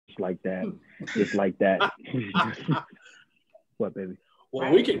like that. Just like that. What, baby? Well,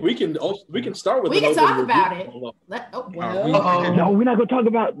 we can start with. We can talk about it. No, we're not gonna talk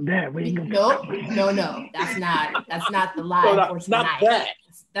about that. We ain't gonna. No. That's not the live for tonight. That.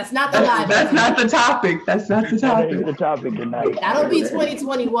 That's not the live. That's not the topic. That's not the topic. That ain't the topic tonight. That'll be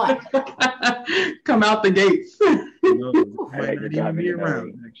 2021. Come out the gates. Might not even be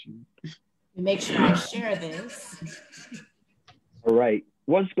around. Make sure I share this. All right.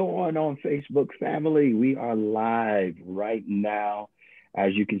 What's going on, Facebook family? We are live right now.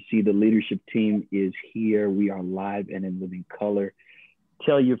 As you can see, the leadership team is here. We are live and in living color.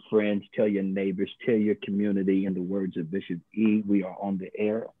 Tell your friends, tell your neighbors, tell your community. In the words of Bishop E, we are on the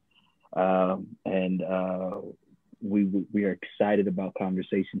air. We are excited about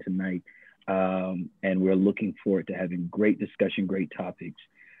conversation tonight. And we're looking forward to having great discussion, great topics.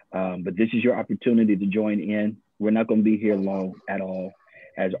 But this is your opportunity to join in. We're not going to be here long at all,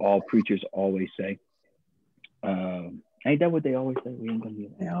 as all preachers always say. Ain't that what they always say? We ain't gonna be.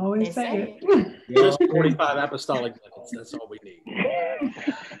 They always say it. Just 45 apostolic minutes. That's all we need.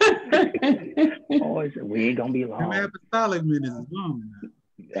 Always say, we ain't gonna be long. Apostolic minutes is long.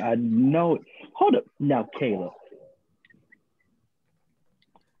 I know. Hold up now, Caleb.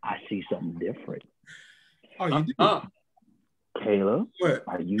 I see something different. Oh, you do? Caleb, what?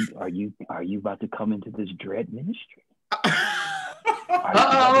 Are you about to come into this dread ministry?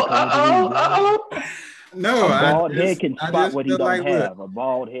 No, a bald head can spot what he don't have. A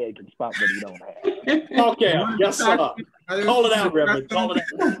bald head can spot what he don't have. Okay, yes, sir. Call it out, Reverend. Call it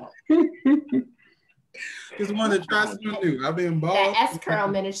out. Just wanted to try something new. I've been bald. That S-curl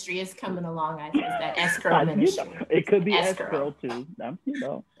ministry is coming along. I think that S-curl ministry. It could be S-curl too. That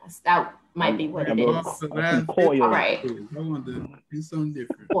might be what it is. Coil. All right. I want to do something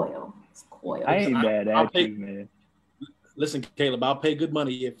different. Coil. It's coil. I ain't mad at you, man. Listen, Caleb, I'll pay good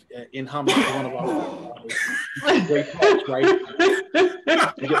money if in homage to one of our great hats, right?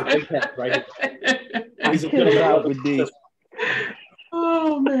 You get a great hat, right? He's a good out with these.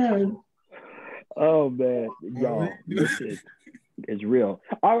 Oh man, y'all, this is real.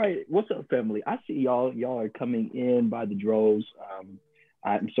 All right, what's up, family? I see y'all are coming in by the droves.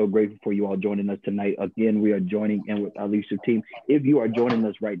 I'm so grateful for you all joining us tonight. Again, we are joining in with our leadership team. If you are joining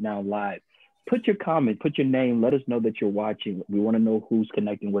us right now live, put your comment, put your name, let us know that you're watching. We want to know who's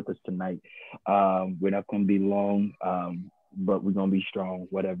connecting with us tonight. We're not going to be long, but we're going to be strong,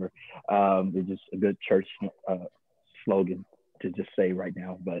 whatever. It's just a good church slogan to just say right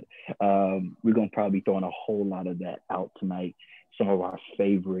now. But we're going to probably be throwing a whole lot of that out tonight. Some of our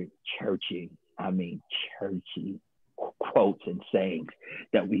favorite churchy quotes and sayings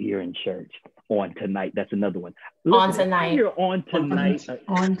that we hear in church on tonight. That's another one. On tonight. You're on tonight.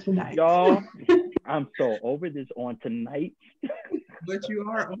 On tonight. Y'all, I'm so over this on tonight. But you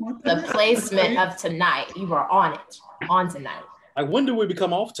are on tonight. The placement of tonight. You are on it. On tonight. Like, when do we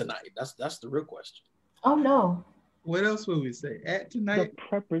become off tonight? That's the real question. Oh no. What else would we say? At tonight?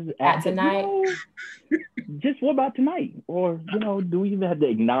 At tonight. Just what about tonight? Or, do we even have to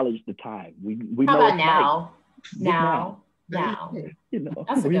acknowledge the time? We How know about now? Now. We're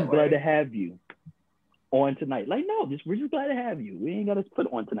just glad to have you on tonight. Like, no, we're just glad to have you. We ain't got to put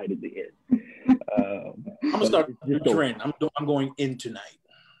on tonight at the end. I'm gonna start the trend. I'm going in tonight.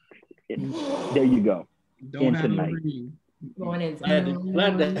 There you go. Don't in tonight. Going in tonight.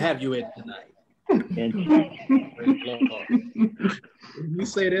 Glad to have you in tonight. In tonight. You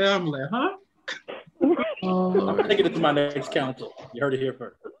say that, I'm like, huh? I'm taking it to my next council. You heard it here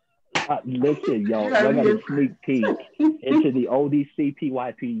first. Listen, y'all got a sneak peek into the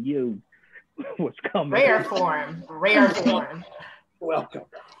ODCPYPU. What's coming? Rare form. Welcome.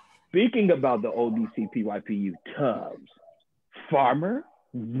 Speaking about the ODCPYPU Tubbs, Farmer,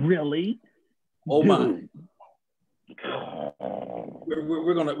 really? Oh my!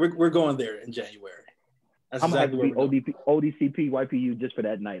 We're going there in January. That's I'm exactly gonna have to be ODCPYPU just for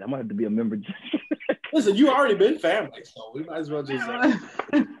that night. I'm gonna have to be a member. Listen, you already been family, so we might as well just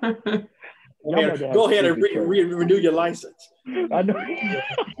go ahead and renew your license. I know.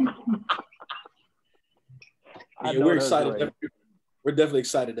 We're excited. Right. We're definitely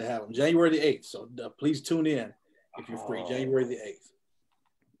excited to have them. January the 8th. So please tune in if you're free. January the 8th.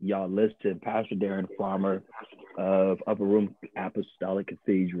 Y'all listen, Pastor Darren Farmer of Upper Room Apostolic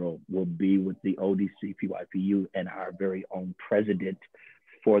Cathedral will be with the ODCPYPU, and our very own president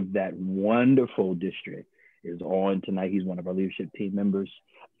for that wonderful district is on tonight. He's one of our leadership team members,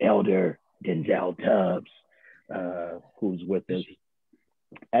 Elder Denzeil Tubbs, who's with us.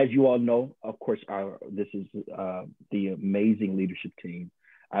 As you all know, of course, this is the amazing leadership team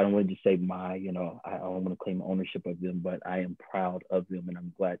I don't want to just say my, I don't want to claim ownership of them, but I am proud of them, and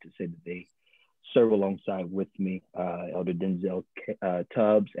I'm glad to say that they serve alongside with me, Elder Denzeil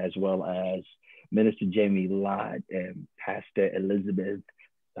Tubbs, as well as Minister Jamie Lott and Pastor Elizabeth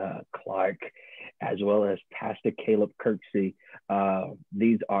Clark, as well as Pastor Caleb Kirsey.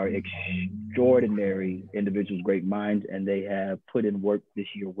 These are extraordinary individuals, great minds, and they have put in work this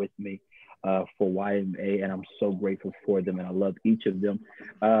year with me for YMA, and I'm so grateful for them, and I love each of them.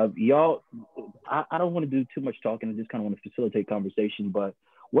 Y'all, I don't want to do too much talking. I just kind of want to facilitate conversation, but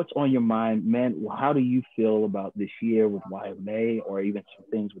what's on your mind, man? How do you feel about this year with YMA, or even some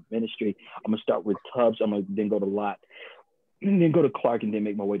things with ministry? I'm gonna start with Tubbs. I'm gonna then go to Lott, and then go to Clark, and then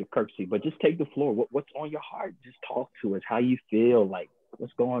make my way to Kirsey. But just take the floor. What's on your heart? Just talk to us. How you feel? Like,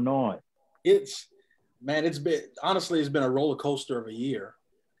 what's going on? It's been a roller coaster of a year.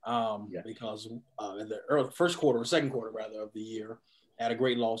 Because in the first quarter or second quarter rather of the year, I had a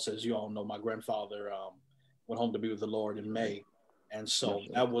great loss. As you all know, my grandfather went home to be with the Lord in May. And so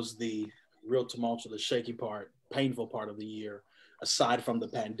that was the real tumultuous, shaky part, painful part of the year, aside from the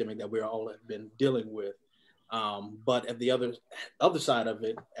pandemic that we all have been dealing with. But at the other side of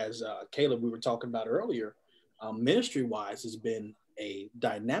it, as Caleb, we were talking about earlier, ministry-wise has been a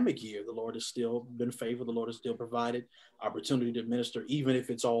dynamic year. The Lord has still been faithful. The Lord has still provided opportunity to minister, even if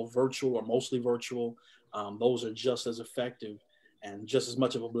it's all virtual or mostly virtual. Those are just as effective and just as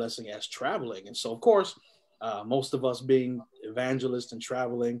much of a blessing as traveling. And so, of course, most of us being evangelists and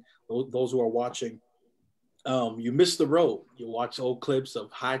traveling, those who are watching, you miss the road. You watch old clips of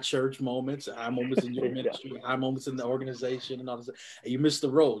high church moments, high moments in your ministry, high moments in the organization, and all this, and you miss the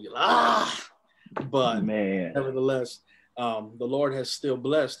road. You're like, but man, nevertheless, the Lord has still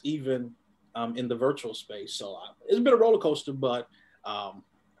blessed even in the virtual space. So it's been a roller coaster, but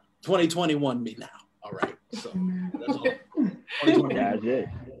 2021 me now. All right. So that's all. 2020. That's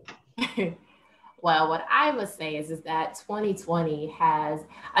it. Well, what I would say is that 2020 has,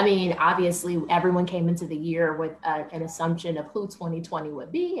 obviously everyone came into the year with an assumption of who 2020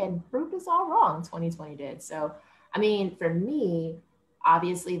 would be, and proved us all wrong. 2020 did. So, for me,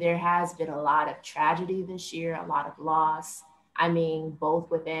 obviously there has been a lot of tragedy this year, a lot of loss. Both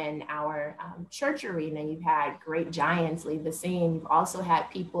within our church arena, you've had great giants leave the scene. You've also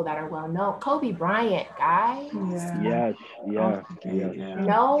had people that are well known. Kobe Bryant, guys. Yes.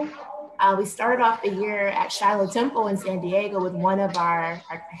 We started off the year at Shiloh Temple in San Diego with one of our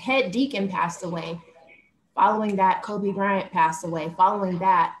head deacon passed away. Following that, Kobe Bryant passed away. Following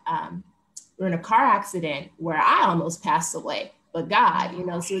that, we were in a car accident where I almost passed away, but God,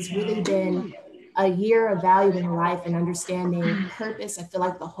 so it's really been a year of valuing life and understanding purpose. I feel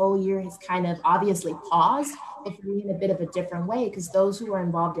like the whole year has kind of obviously paused, but for me in a bit of a different way, because those who are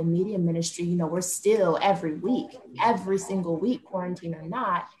involved in media ministry, we're still every single week, quarantine or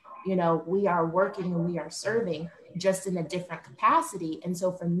not, we are working and we are serving just in a different capacity. And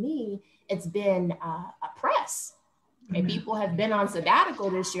so for me, it's been a press. And people have been on sabbatical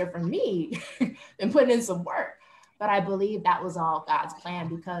this year for me and putting in some work. But I believe that was all God's plan,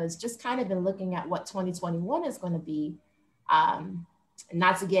 because just kind of been looking at what 2021 is going to be,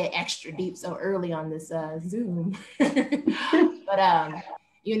 not to get extra deep so early on this Zoom, but,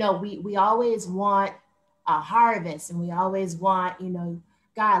 we always want a harvest, and we always want,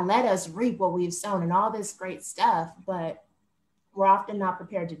 God, let us reap what we've sown and all this great stuff, but we're often not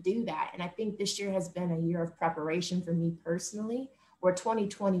prepared to do that. And I think this year has been a year of preparation for me personally, where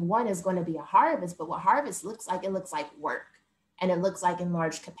 2021 is going to be a harvest, but what harvest looks like, it looks like work, and it looks like in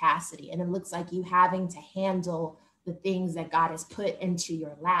large capacity, and it looks like you having to handle the things that God has put into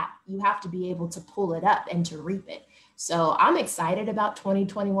your lap. You have to be able to pull it up and to reap it. So I'm excited about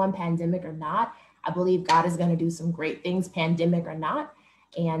 2021, pandemic or not. I believe God is going to do some great things, pandemic or not.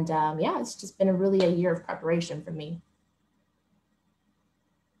 And it's just been a year of preparation for me.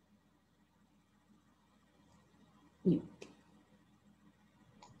 You.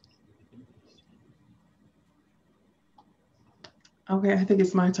 Okay, I think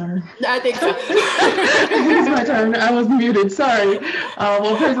it's my turn. I think so. I think it's my turn. I was muted. Sorry.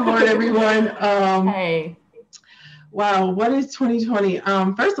 Well, praise the Lord, everyone. Hey. Wow, what is 2020?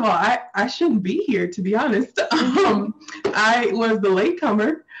 First of all, I shouldn't be here, to be honest. I was the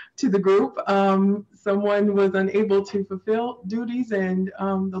latecomer to the group. Someone was unable to fulfill duties, and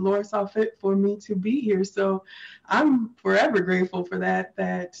the Lord saw fit for me to be here. So I'm forever grateful for that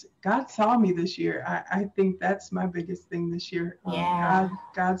God saw me this year. I think that's my biggest thing this year.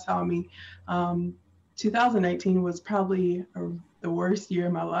 God saw me. 2019 was probably the worst year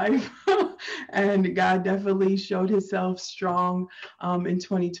of my life. And God definitely showed himself strong in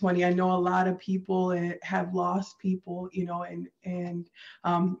 2020. I know a lot of people have lost people, you know, and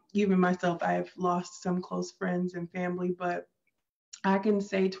even myself, I have lost some close friends and family, but I can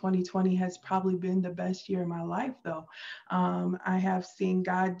say 2020 has probably been the best year of my life, though. I have seen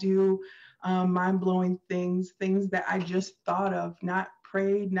God do mind-blowing things that I just thought of, not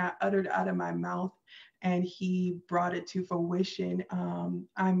prayed, not uttered out of my mouth, and he brought it to fruition.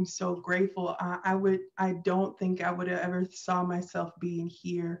 I'm so grateful. I don't think I would have ever saw myself being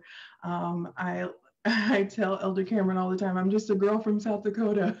here. I tell Elder Cameron all the time, I'm just a girl from South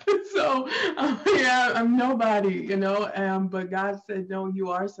Dakota. So yeah, I'm nobody, you know, but God said, no, you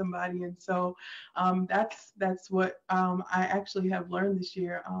are somebody. And so that's what I actually have learned this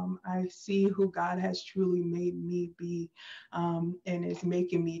year. I see who God has truly made me be, and is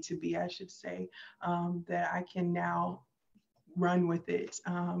making me to be, I should say, that I can now run with it.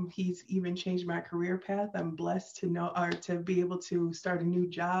 He's even changed my career path. I'm blessed to know, or to be able to start a new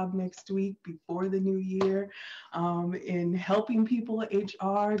job next week before the new year, in helping people at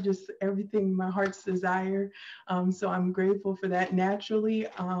HR, just everything my heart's desire. So I'm grateful for that. Naturally,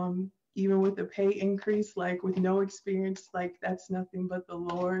 even with the pay increase, like with no experience, like that's nothing but the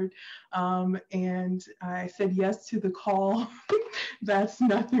Lord. And I said yes to the call. That's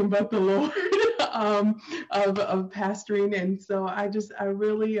nothing but the Lord. Of pastoring. And so I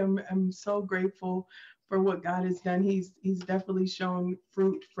really am so grateful for what God has done. He's definitely shown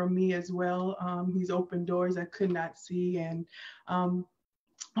fruit from me as well. He's opened doors I could not see. And all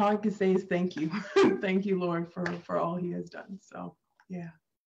I can say is thank you. Thank you, Lord, for all he has done. So yeah.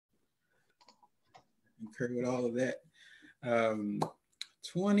 Concur with all of that.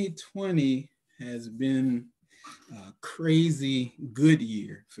 2020 has been a crazy good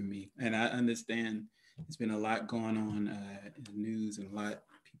year for me. And I understand there's been a lot going on in the news, and a lot of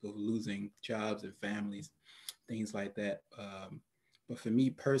people losing jobs and families, things like that. But for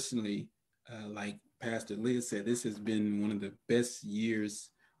me personally, like Pastor Liz said, this has been one of the best years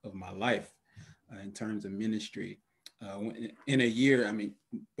of my life in terms of ministry. In a year, I mean,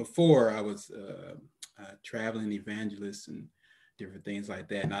 before I was traveling evangelist and different things like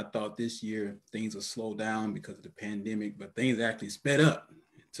that. And I thought this year things would slow down because of the pandemic, but things actually sped up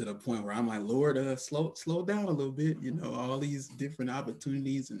to the point where I'm like, Lord, slow down a little bit. You know, all these different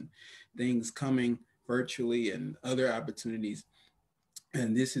opportunities and things coming virtually and other opportunities.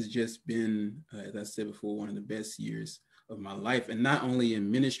 And this has just been, as I said before, one of the best years of my life. And not only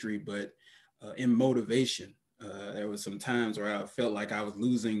in ministry, but in motivation. There was some times where I felt like I was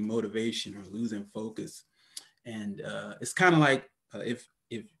losing motivation or losing focus. And it's kind of like if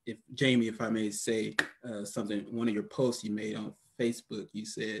Jamie, if I may say something, one of your posts you made on Facebook, you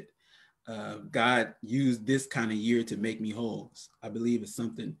said, God used this kind of year to make me whole. I believe it's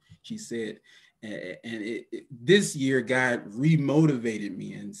something she said. And this year, God remotivated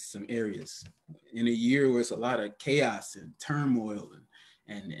me in some areas. In a year where it's a lot of chaos and turmoil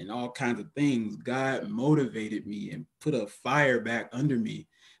and all kinds of things, God motivated me and put a fire back under me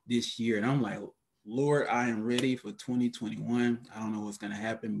this year. And I'm like, Lord, I am ready for 2021. I don't know what's going to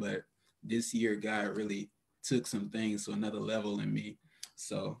happen, but this year, God really took some things to another level in me.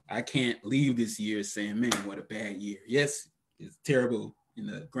 So I can't leave this year saying, man, what a bad year. Yes, it's terrible in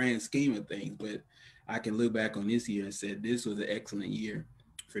the grand scheme of things, but I can look back on this year and say, this was an excellent year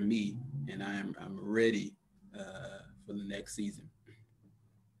for me, and I'm ready for the next season.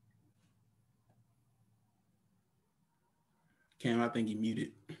 Cam, I think you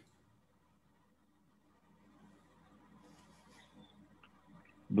muted.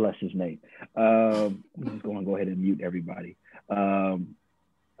 Bless his name. I'm just going to go ahead and mute everybody.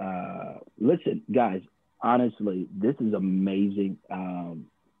 Listen, guys, honestly, this is amazing.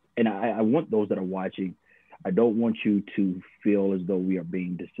 And I want those that are watching, I don't want you to feel as though we are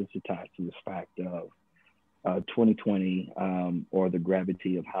being desensitized to the fact of 2020 or the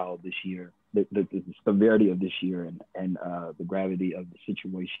gravity of how this year, the severity of this year and the gravity of the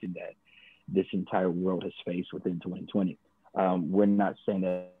situation that this entire world has faced within 2020. We're not saying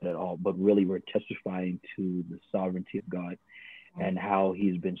that at all, but really we're testifying to the sovereignty of God and how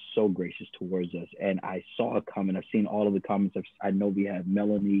he's been so gracious towards us. And I saw a comment, I've seen all of the comments. I know we have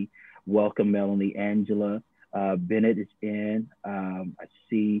Melanie, welcome Melanie, Angela, Bennett is in. I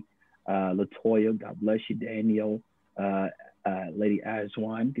see Latoya, God bless you, Daniel, Lady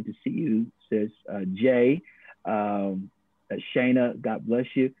Aswan, good to see you, sis. Jay, Shayna, God bless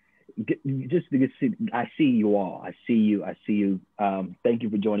you. Just to see, I see you all. I see you. Thank you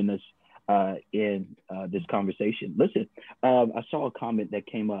for joining us in this conversation. Listen, I saw a comment that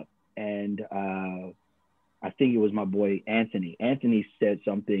came up, and I think it was my boy Anthony. Anthony said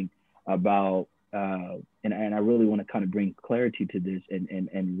something about, and I really want to kind of bring clarity to this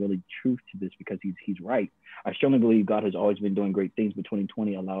and really truth to this, because he's right. I strongly believe God has always been doing great things, but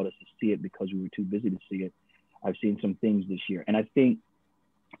 2020 allowed us to see it because we were too busy to see it. I've seen some things this year, and I think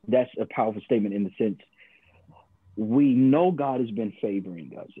that's a powerful statement in the sense we know God has been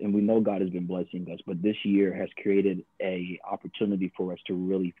favoring us and we know God has been blessing us, but this year has created a opportunity for us to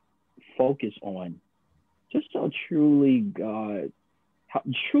really focus on just how truly God,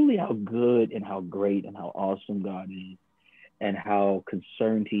 how good and how great and how awesome God is, and how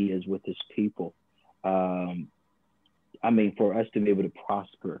concerned he is with his people. I mean, for us to be able to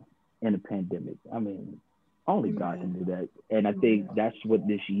prosper in a pandemic, I mean, only God can do that. And I think that's what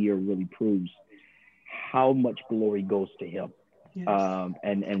this year really proves, how much glory goes to him. Yes.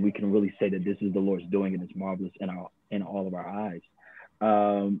 And we can really say that this is the Lord's doing, and it's marvelous in all of our eyes.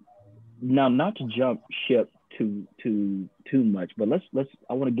 Now, not to jump ship too much, but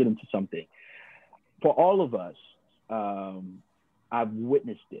I want to get into something. For all of us, I've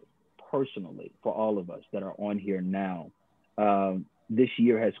witnessed it personally. For all of us that are on here now, this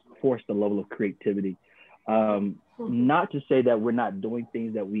year has forced a level of creativity. Not to say that we're not doing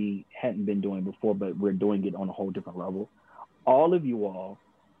things that we hadn't been doing before, but we're doing it on a whole different level. All of you all,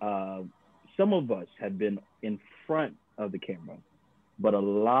 some of us have been in front of the camera, but a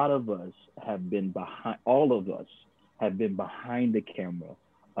lot of us have been behind. All of us have been behind the camera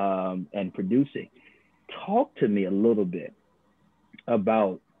and producing. Talk to me a little bit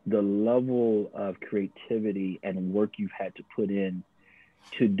about the level of creativity and work you've had to put in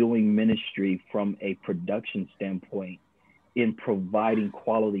to doing ministry from a production standpoint, in providing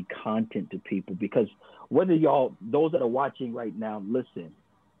quality content to people. Because whether those that are watching right now, listen,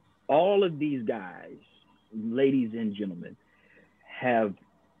 all of these guys, ladies and gentlemen, have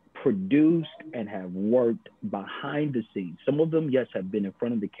produced and have worked behind the scenes. Some of them, yes, have been in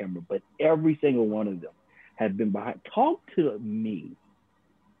front of the camera, but every single one of them have been behind. Talk to me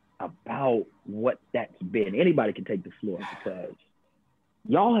about what that's been. Anybody can take the floor, because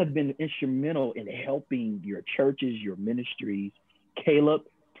y'all have been instrumental in helping your churches, your ministries. Caleb,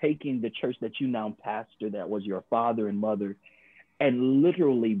 taking the church that you now pastor, that was your father and mother, and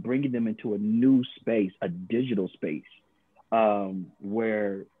literally bringing them into a new space, a digital space,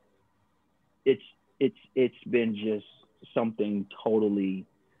 where it's been just something totally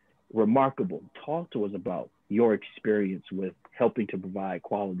remarkable. Talk to us about your experience with helping to provide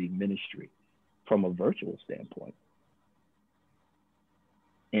quality ministry from a virtual standpoint.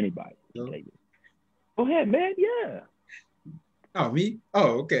 Anybody can take it. Go ahead, man. Yeah. Oh, me?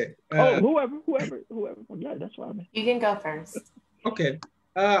 Oh, okay. Whoever. Yeah, that's what I mean. You can go first. Okay.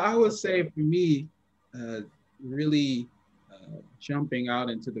 I would say for me, really jumping out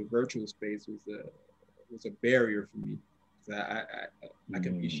into the virtual space was a barrier for me. I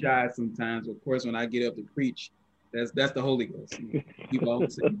can be shy sometimes. Of course, when I get up to preach, that's the Holy Ghost. You know, people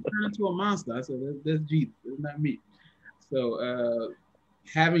always say, "You turn into a monster." I said, "That's Jesus. It's not me." So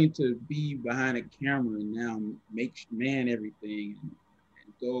having to be behind a camera and now man everything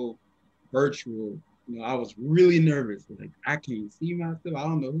and go virtual, you know, I was really nervous. Like, I can't see myself. I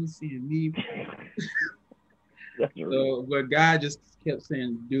don't know who's seeing me. So, but God just kept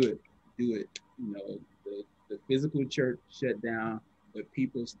saying, do it. You know, the physical church shut down, but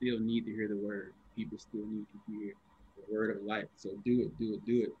people still need to hear the word. People still need to hear the word of life. So do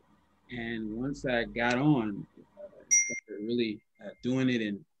it. And once I got on, started really doing it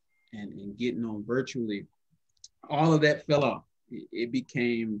and getting on virtually, all of that fell off. It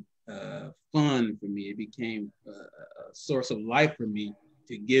became fun for me. It became a source of life for me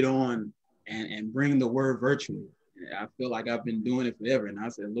to get on and bring the word virtually. I feel like I've been doing it forever. And I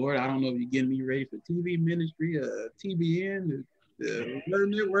said, Lord, I don't know if you're getting me ready for TV ministry, TBN, the Word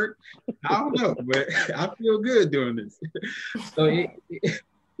Network. I don't know, but I feel good doing this. So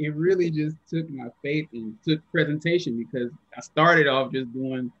it really just took my faith and took presentation, because I started off just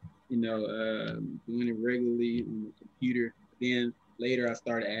doing, doing it regularly on the computer. Then later I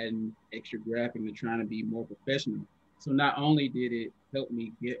started adding extra graphic and trying to be more professional. So not only did it help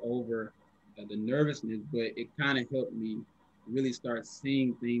me get over the nervousness, but it kind of helped me really start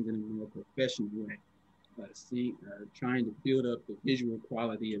seeing things in a more professional way. Trying to build up the visual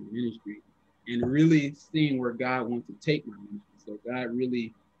quality of ministry and really seeing where God wants to take my ministry. So God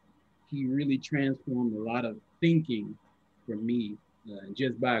really transformed a lot of thinking for me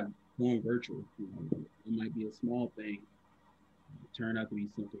just by going virtual. You know, it might be a small thing, it turned out to be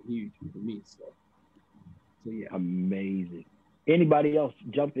something huge for me. So yeah. Amazing. Anybody else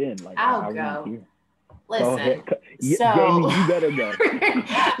jump in? Like, I'll go. Listen, Jamie, you better go.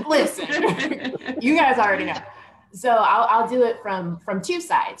 Listen, you guys already know. So I'll do it from two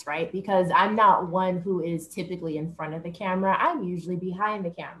sides, right? Because I'm not one who is typically in front of the camera. I'm usually behind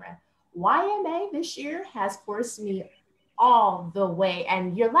the camera. YMA this year has forced me all the way,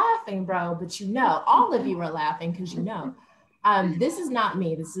 and you're laughing, bro, but you know, all of you are laughing because you know, this is not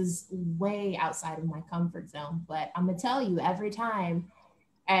me. This is way outside of my comfort zone. But I'm gonna tell you every time,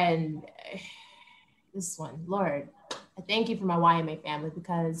 and this one, Lord, I thank you for my YMA family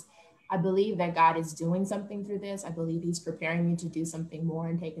because I believe that God is doing something through this. I believe he's preparing me to do something more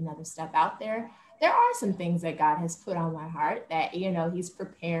and take another step out there. There are some things that God has put on my heart that, you know, he's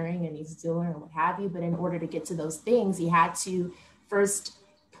preparing and he's doing and what have you. But in order to get to those things, he had to first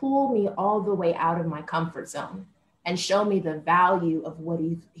pull me all the way out of my comfort zone and show me the value of what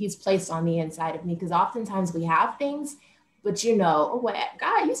he's placed on the inside of me. Because oftentimes we have things, but you know, oh, well,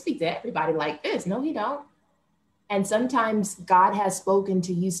 God, you speak to everybody like this. No, he don't. And sometimes God has spoken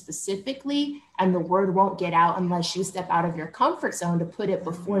to you specifically, and the word won't get out unless you step out of your comfort zone to put it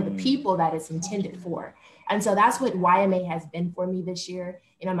before the people that it's intended for. And so that's what YMA has been for me this year.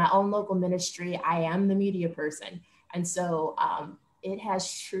 You know, my own local ministry, I am the media person. And so it has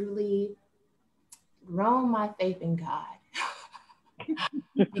truly grown my faith in God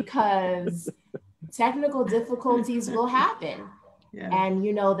because technical difficulties will happen. Yeah. And,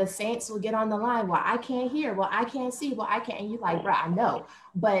 you know, the saints will get on the line. Well, I can't hear. Well, I can't see. Well, I can't. And you're like, bro, I know.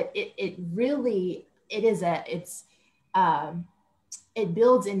 But it really, it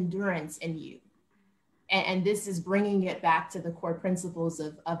builds endurance in you. And this is bringing it back to the core principles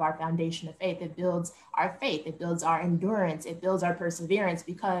of our foundation of faith. It builds our faith. It builds our endurance. It builds our perseverance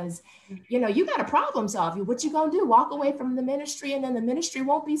because, you know, you got a problem solve. What you going to do? Walk away from the ministry and then the ministry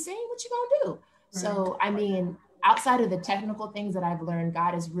won't be seen? What you going to do? Right. So, I mean, outside of the technical things that I've learned,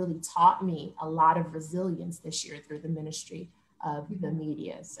 God has really taught me a lot of resilience this year through the ministry of the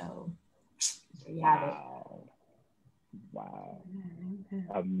media. So there you have it. Wow.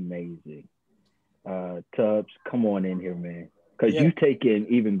 Amazing. Tubbs, come on in here, man. Because you've taken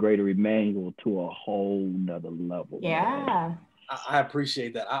even greater Emmanuel to a whole nother level. Yeah. I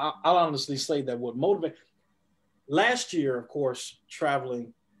appreciate that. I'll honestly say that what motivated last year, of course,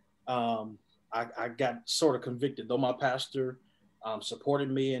 traveling, I got sort of convicted, though my pastor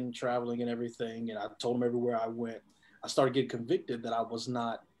supported me in traveling and everything. And I told him everywhere I went, I started getting convicted that I was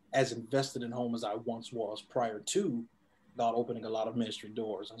not as invested in home as I once was prior to God opening a lot of ministry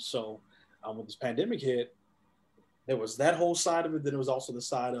doors. And so when this pandemic hit, there was that whole side of it. Then there was also the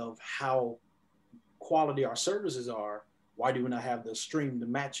side of how quality our services are. Why do we not have the stream to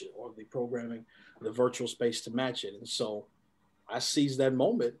match it or the programming, the virtual space to match it? And so I seized that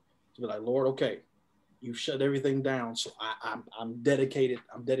moment to be like, Lord, okay, you shut everything down. So I'm dedicated.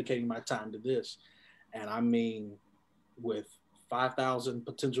 I'm dedicating my time to this. And I mean, with 5,000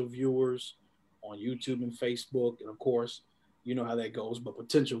 potential viewers on YouTube and Facebook, and of course, you know how that goes, but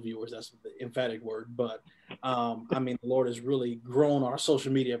potential viewers, that's the emphatic word. But I mean, the Lord has really grown our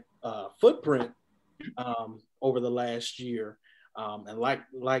social media footprint over the last year. And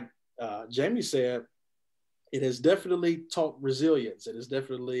like Jamie said, it has definitely taught resilience. It is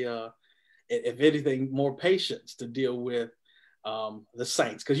definitely, if anything, more patience to deal with the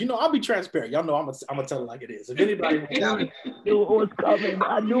saints. Because, you know, I'll be transparent. Y'all know I'm gonna tell it like it is. If anybody knew what was coming,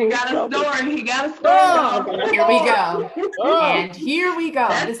 I knew he got a story. He got a story. Here we go. And here we go.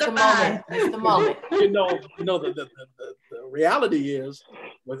 This is the moment. This is the moment. You know, the reality is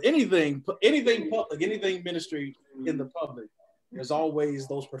with anything public, anything ministry in the public, there's always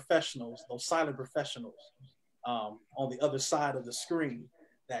those professionals, those silent professionals on the other side of the screen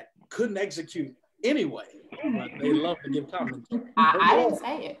that couldn't execute anyway, but they love to give commentary. I didn't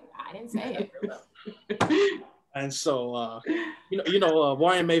say it. I didn't say it. And so,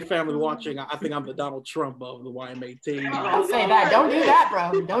 YMA family watching, I think I'm the Donald Trump of the YMA team. Don't say that. Don't do that,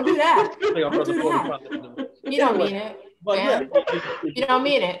 bro. Don't do that. Don't do that. You don't mean it. But yeah, you don't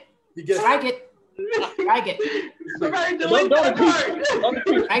mean it. Strike it. Strike it. Somebody delete that part.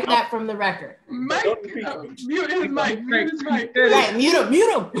 Strike that from the record. Mike, mute his mic. Mute his mic. Right, mute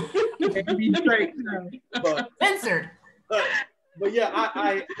him. Censored. But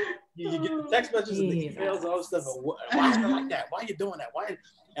yeah, you get the text messages and the emails, all this stuff. Why is it like that? Why are you doing that? Why?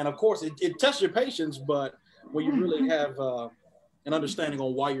 And of course, it tests your patience, but when you really have an understanding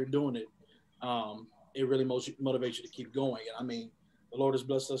on why you're doing it, it really motivates you to keep going. And I mean, the Lord has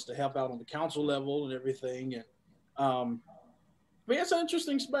blessed us to help out on the council level and everything. And but yeah, it's an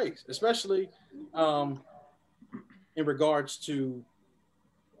interesting space, especially in regards to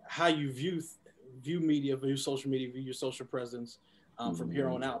how you view media, view social media, view your social presence. from here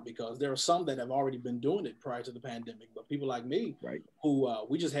on out, because there are some that have already been doing it prior to the pandemic, but people like me, who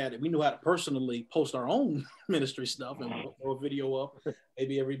we knew how to personally post our own ministry stuff and throw a video up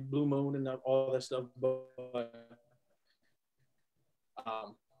maybe every blue moon and all that stuff. But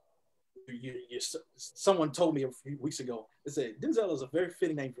someone told me a few weeks ago, they said Denzeil is a very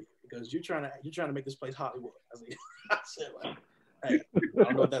fitting name for you because you're trying to make this place Hollywood. I said, well, hey, I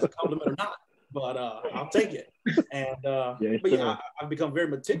don't know if that's a compliment or not, but I'll take it. And I've become very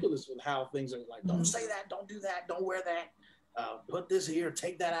meticulous with how things are like. Don't say that. Don't do that. Don't wear that. Put this here.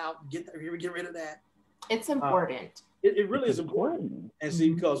 Take that out. Get rid of that. It's important. It really is important. And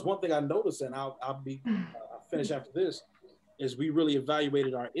see, because one thing I noticed, and I'll finish after this, is we really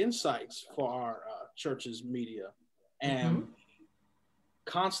evaluated our insights for our church's media, and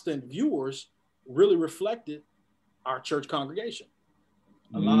constant viewers really reflected our church congregation.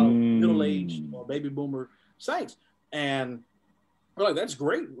 A lot of middle-aged or baby boomer saints. And we're like, that's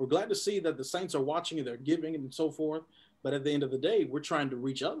great. We're glad to see that the saints are watching and they're giving and so forth. But at the end of the day, we're trying to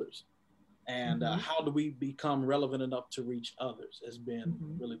reach others. And how do we become relevant enough to reach others has been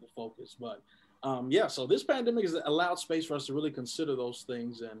really the focus. But so this pandemic has allowed space for us to really consider those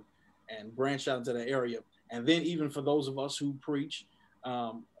things and branch out into that area. And then even for those of us who preach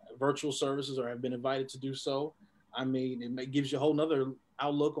virtual services or have been invited to do so, I mean, it gives you a whole nother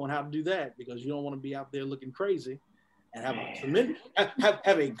outlook on how to do that, because you don't want to be out there looking crazy and have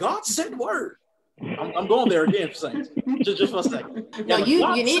a God-sent word. I'm going there again, Saints. Just for a second. No,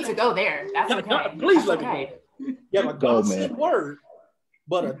 you need to go there. That's okay. Please let me go. You have a God-sent word,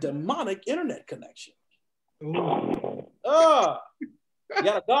 but a demonic internet connection. You got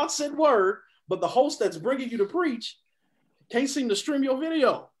a God-sent word, but the host that's bringing you to preach can't seem to stream your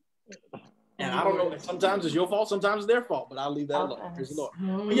video. And I don't know, sometimes it's your fault, sometimes it's their fault, but I'll leave that alone. Praise the Lord.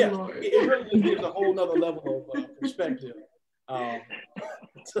 But yeah, it really just gives a whole nother level of perspective.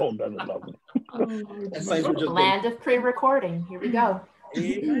 Whole nother level. Land of pre-recording. Here we go.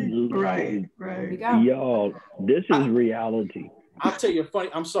 Right. Here we go. Y'all, this is reality. I'll tell you a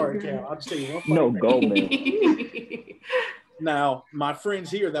funny, I'm sorry, Cam. I'll just tell you one funny No, go, man. Now, my friends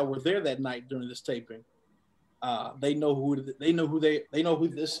here that were there that night during this taping, they know who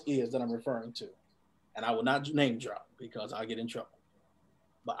this is that I'm referring to, and I will not name drop because I'll get in trouble.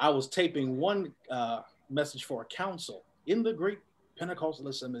 But I was taping one message for a council in the great Pentecostal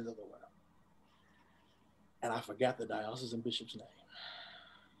assemblies of the world, and I forgot the diocesan bishop's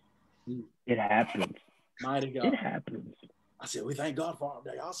name. It happens. Mighty God. It happens. I said, we thank God for our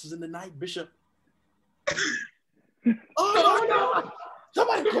diocesan tonight, Bishop. Oh my God!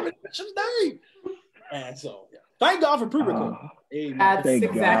 Somebody call me the bishop's name. And so, thank God for pre-recording. Amen. That's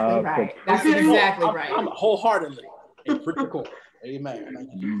exactly right. That's exactly right. I'm wholeheartedly a pre-recorder. Amen.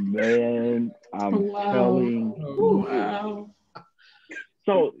 Man, I'm telling you. Wow.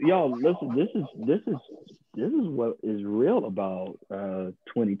 So, y'all, listen. This is what is real about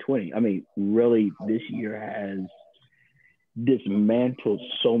 2020. I mean, really, this year has dismantled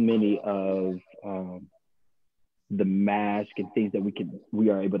so many of the mask and things that we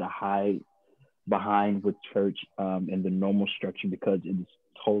are able to hide behind with church and the normal structure, because it has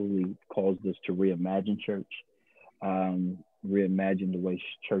totally caused us to reimagine church, reimagine the way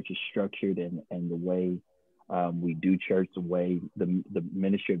church is structured and the way we do church, the way the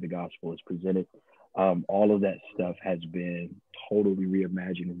ministry of the gospel is presented. All of that stuff has been totally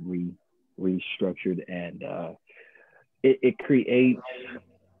reimagined, restructured, and it creates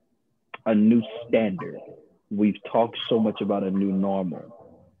a new standard. We've talked so much about a new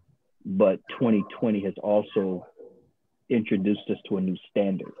normal, but 2020 has also introduced us to a new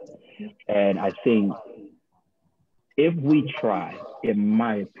standard. And I think if we try, in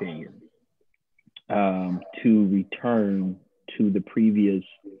my opinion, to return to the previous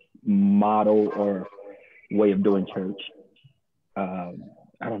model or way of doing church, I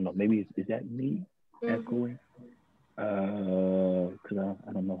don't know, maybe is that me echoing? Because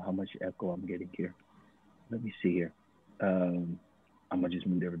I don't know how much echo I'm getting here. Let me see here. I'm gonna just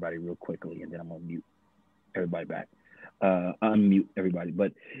mute everybody real quickly, and then I'm gonna mute everybody back. Unmute everybody.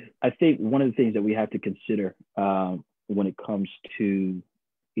 But I think one of the things that we have to consider when it comes to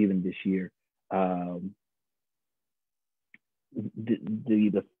even this year, the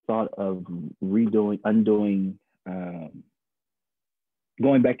thought of undoing,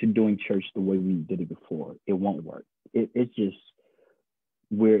 going back to doing church the way we did it before, it won't work. It's just,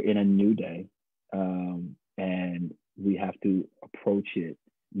 we're in a new day, and we have to approach it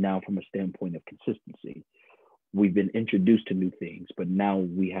now from a standpoint of consistency. We've been introduced to new things, but now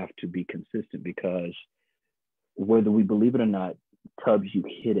we have to be consistent, because whether we believe it or not, Tubbs, you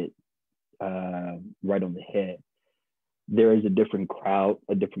hit it right on the head. there is a different crowd,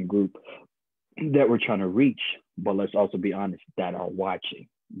 a different group that we're trying to reach, but let's also be honest, that are watching.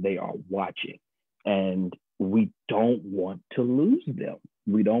 They are watching. And we don't want to lose them.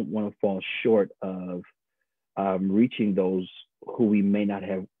 We don't want to fall short of reaching those who we may not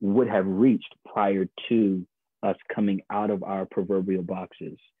would have reached prior to us coming out of our proverbial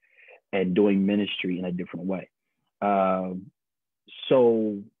boxes and doing ministry in a different way.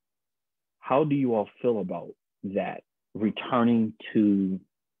 So how do you all feel about that? Returning to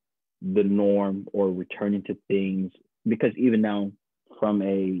the norm or returning to things, because even now from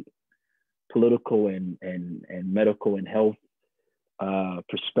a political and medical and health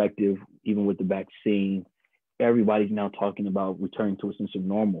perspective, even with the vaccine, everybody's now talking about returning to a sense of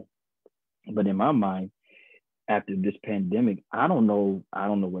normal. But in my mind, after this pandemic, I don't know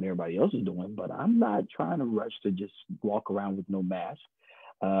what everybody else is doing, but I'm not trying to rush to just walk around with no mask.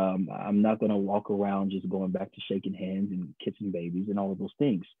 I'm not going to walk around just going back to shaking hands and kissing babies and all of those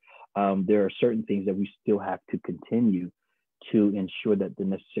things. There are certain things that we still have to continue to ensure that the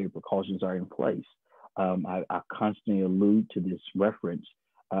necessary precautions are in place. I constantly allude to this reference.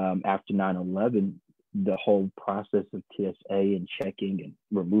 After 9/11, the whole process of TSA and checking and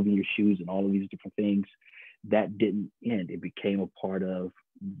removing your shoes and all of these different things, that didn't end. It became a part of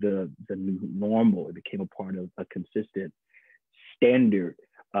the new normal. It became a part of a consistent standard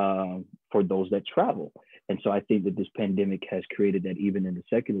for those that travel. And so I think that this pandemic has created that even in the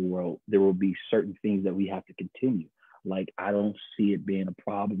secular world, there will be certain things that we have to continue. Like, I don't see it being a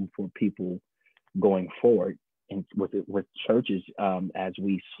problem for people going forward and with churches as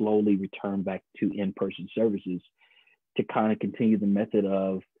we slowly return back to in-person services, to kind of continue the method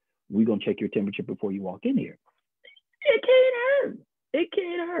of, we're going to check your temperature before you walk in here. It can't hurt. It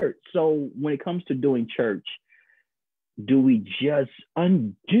can't hurt. So when it comes to doing church, do we just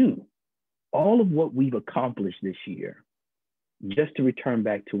undo all of what we've accomplished this year just to return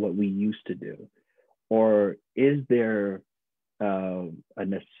back to what we used to do? Or is there a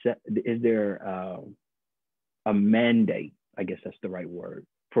mandate, I guess that's the right word,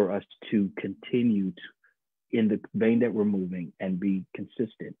 for us to continue in the vein that we're moving and be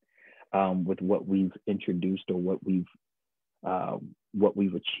consistent with what we've introduced or what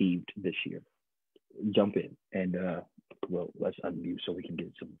we've achieved this year? Jump in and well, let's unmute so we can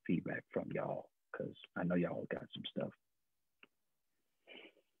get some feedback from y'all, because I know y'all got some stuff.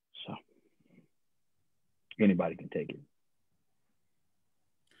 So anybody can take it.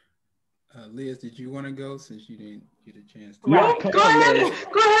 Liz, did you want to go since you didn't get a chance to? No, go ahead.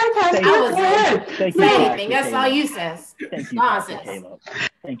 Go ahead, Pastor. Go ahead. Thank you, anything. That's all you says. Thank you, Pastor Caleb.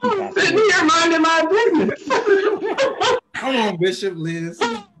 Thank you, I'm sitting here minding my business. Come on, Bishop Liz.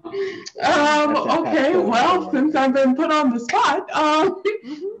 Okay, well, since I've been put on the spot,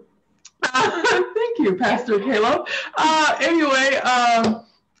 thank you, Pastor Caleb. Anyway,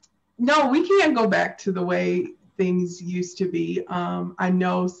 no, we can't go back to the way things used to be. I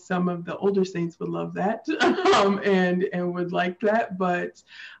know some of the older saints would love that and would like that, but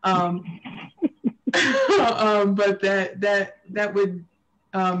but that would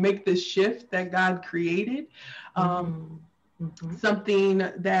make the shift that God created. Something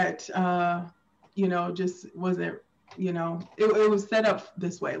that just wasn't, it was set up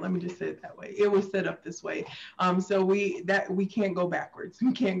this way. Let me just say it that way. It was set up this way. So we can't go backwards.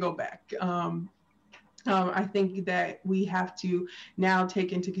 We can't go back. I think that we have to now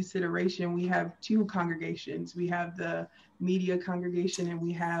take into consideration, we have two congregations. We have the media congregation and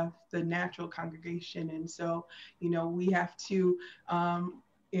we have the natural congregation. And so, we have to,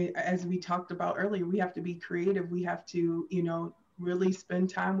 as we talked about earlier, we have to be creative. We have to, really spend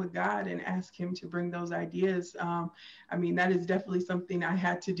time with God and ask him to bring those ideas. That is definitely something I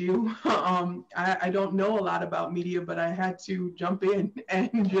had to do. I don't know a lot about media, but I had to jump in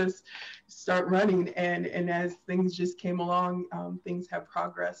and just start running. And as things just came along, things have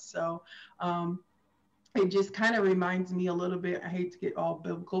progressed. So it just kind of reminds me a little bit, I hate to get all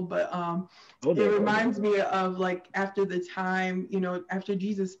biblical, but it reminds me of like after the time, after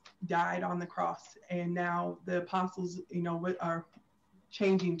Jesus died on the cross, and now the apostles, are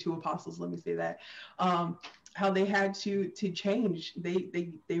changing to apostles, let me say that, how they had to change.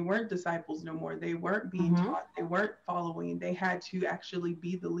 They weren't disciples no more. They weren't being taught. They weren't following. They had to actually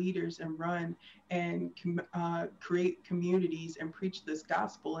be the leaders and run and create communities and preach this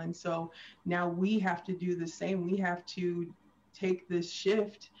gospel. And so now we have to do the same. We have to take this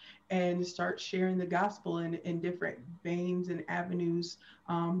shift and start sharing the gospel in different veins and avenues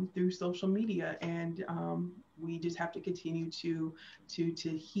through social media. And we just have to continue to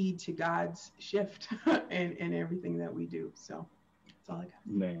heed to God's shift in everything that we do. So that's all I got.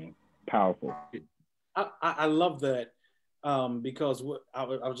 Man, powerful. I love that because I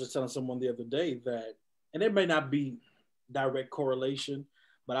was just telling someone the other day that, and it may not be direct correlation,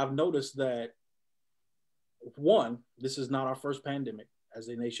 but I've noticed that, one, this is not our first pandemic as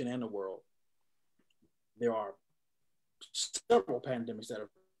a nation and the world. There are several pandemics that have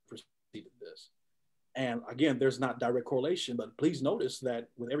preceded this. And again, there's not direct correlation, but please notice that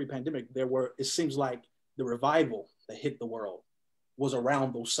with every pandemic, it seems like the revival that hit the world was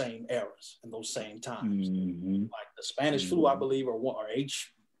around those same eras and those same times. Mm-hmm. Like the Spanish flu, I believe, or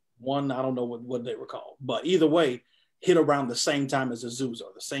H1, I don't know what they were called. But either way, hit around the same time as Azusa,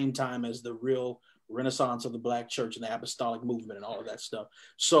 or the same time as the real renaissance of the Black church and the apostolic movement and all of that stuff.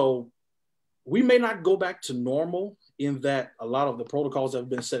 So we may not go back to normal in that a lot of the protocols that have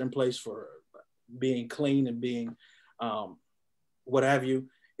been set in place for being clean and being what have you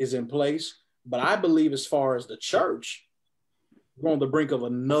is in place. But I believe as far as the church, we're on the brink of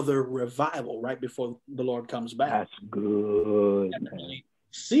another revival right before the Lord comes back. That's good.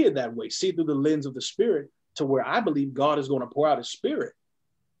 See it that way. See it through the lens of the Spirit, to where I believe God is going to pour out His Spirit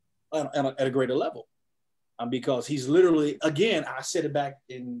at a greater level. Because He's literally, again, I said it back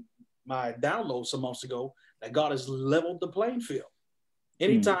in my download some months ago, that God has leveled the playing field.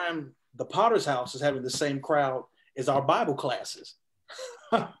 Anytime the Potter's House is having the same crowd as our Bible classes,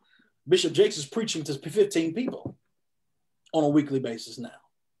 Bishop Jakes is preaching to 15 people on a weekly basis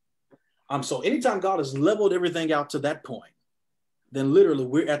now. So anytime God has leveled everything out to that point, then literally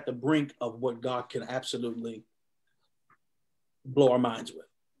we're at the brink of what God can absolutely blow our minds with.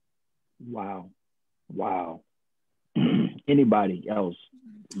 Wow. Anybody else?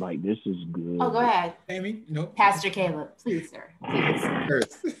 Like, this is good. Oh, go ahead. Amy? No. Pastor Caleb, please, sir.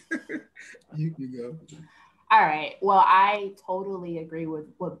 Please. You can go. All right. Well, I totally agree with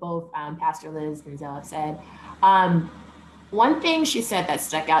what both Pastor Liz and Denzeil have said. One thing she said that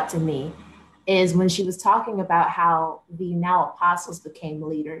stuck out to me is when she was talking about how the now apostles became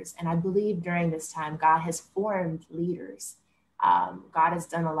leaders. And I believe during this time, God has formed leaders. God has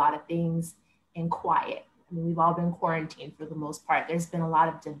done a lot of things in quiet. I mean, we've all been quarantined for the most part. There's been a lot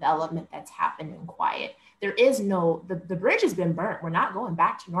of development that's happened in quiet. There is the bridge has been burnt. We're not going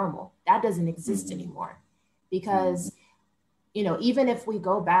back to normal. That doesn't exist anymore. Because, even if we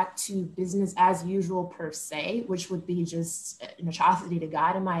go back to business as usual per se, which would be just an atrocity to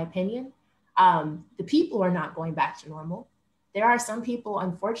God, in my opinion, the people are not going back to normal. There are some people,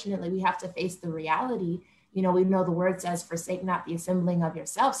 unfortunately, we have to face the reality. We know the word says, forsake not the assembling of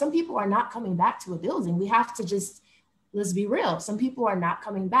yourself. Some people are not coming back to a building. We have to let's be real. Some people are not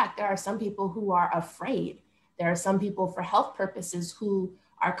coming back. There are some people who are afraid. There are some people for health purposes who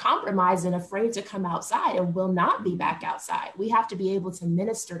are compromised and afraid to come outside and will not be back outside. We have to be able to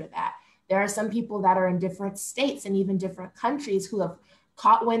minister to that. There are some people that are in different states and even different countries who have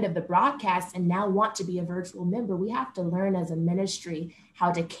caught wind of the broadcast and now want to be a virtual member. We have to learn as a ministry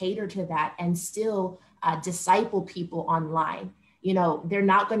how to cater to that and still disciple people online. They're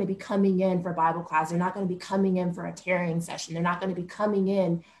not going to be coming in for Bible class. They're not going to be coming in for a tarrying session. They're not going to be coming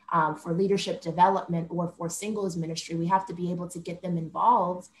in for leadership development or for singles ministry. We have to be able to get them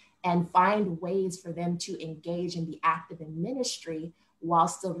involved and find ways for them to engage and be active in ministry while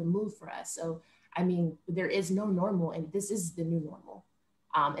still removed for us. So, there is no normal, and this is the new normal.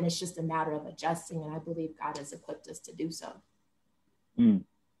 And it's just a matter of adjusting. And I believe God has equipped us to do so.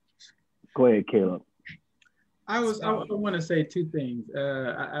 Go ahead, Caleb. I want to say two things.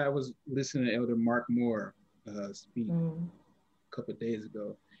 I was listening to Elder Mark Moore speak a couple of days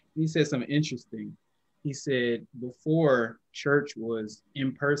ago. He said something interesting. He said before, church was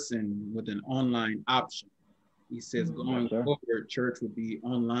in person with an online option. He says going forward, church would be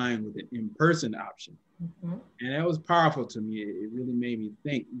online with an in-person option. And that was powerful to me. It really made me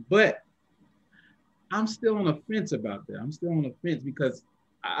think. But I'm still on the fence about that. I'm still on the fence because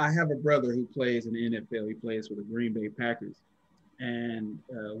I have a brother who plays in the NFL. He plays for the Green Bay Packers. And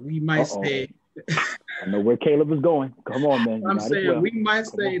we might say... I know where Caleb is going. Come on, man. I'm saying we might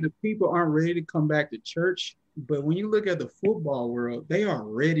say the people aren't ready to come back to church. But when you look at the football world, they are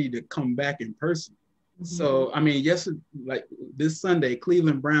ready to come back in person. So, like this Sunday,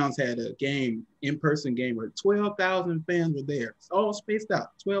 Cleveland Browns had a game, in-person game where 12,000 fans were there. It's all spaced out,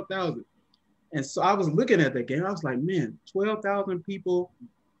 12,000. And so I was looking at that game. I was like, man, 12,000 people,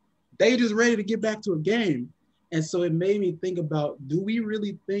 they just ready to get back to a game. And so it made me think about, do we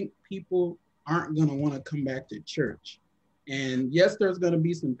really think people aren't going to want to come back to church? And yes, there's going to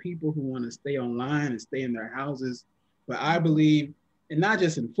be some people who want to stay online and stay in their houses. But I believe, and not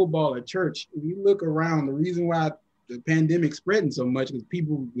just in football or church, if you look around, the reason why the pandemic's spreading so much is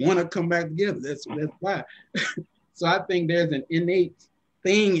people want to come back together. That's why. So I think there's an innate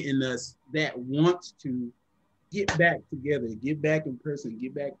thing in us that wants to get back together, get back in person,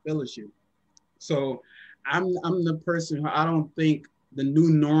 get back fellowship. So I'm the person who I don't think the new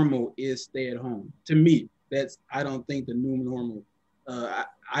normal is stay at home. To me, I don't think the new normal.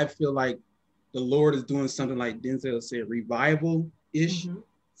 I feel like the Lord is doing something like Denzeil said, revival-ish. Mm-hmm.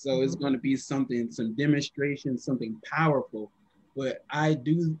 So it's going to be something, some demonstration, something powerful. But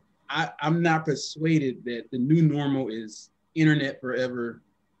I'm not persuaded that the new normal is internet forever,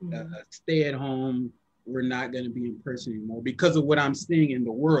 stay at home. We're not going to be in person anymore because of what I'm seeing in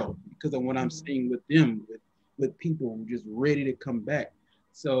the world, because of what I'm seeing with them, with people just ready to come back.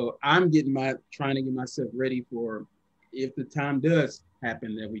 So I'm trying to get myself ready for if the time does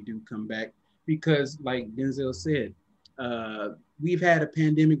happen that we do come back, because like Denzeil said, we've had a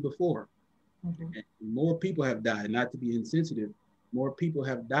pandemic before. And more people have died, not to be insensitive, more people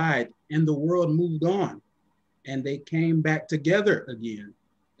have died and the world moved on and they came back together again.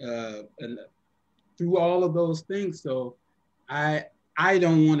 And through all of those things. So I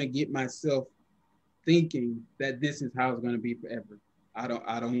don't want to get myself thinking that this is how it's going to be forever. I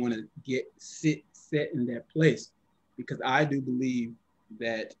don't want to set in that place, because I do believe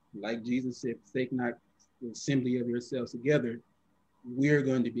that, like Jesus said, forsake not the assembly of yourselves together, we're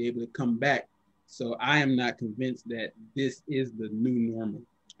going to be able to come back. So I am not convinced that this is the new normal.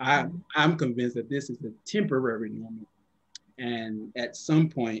 I'm convinced that this is the temporary normal. And at some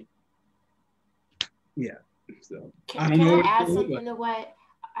point, yeah. So Can I add something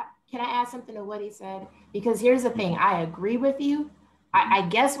to what he said? Because here's the thing, I agree with you. I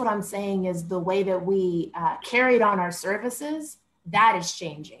guess what I'm saying is the way that we carried on our services, that is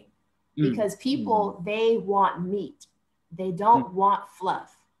changing, because people, they want meat. They don't want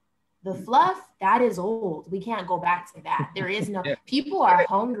fluff. The fluff, that is old. We can't go back to that. There is no, people are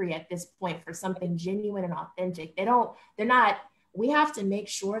hungry at this point for something genuine and authentic. We have to make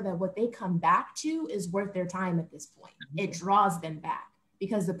sure that what they come back to is worth their time at this point. It draws them back,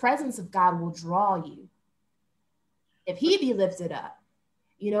 because the presence of God will draw you if he be lifted up.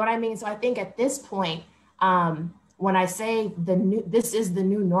 You know what I mean? So I think at this point, when I say this is the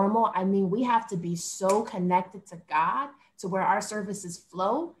new normal, I mean, we have to be so connected to God to where our services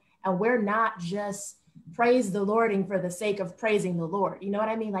flow, and we're not just praise the Lording for the sake of praising the Lord. You know what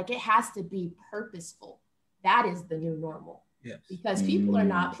I mean? Like, it has to be purposeful. That is the new normal. Yes. Because people are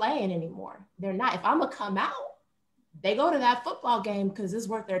not playing anymore. They're not. If I'm gonna come out, they go to that football game because it's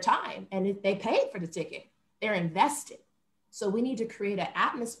worth their time, and they paid for the ticket. They're invested. So we need to create an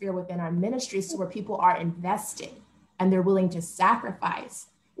atmosphere within our ministries to where people are invested and they're willing to sacrifice,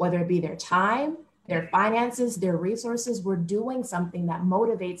 whether it be their time, their finances, their resources. We're doing something that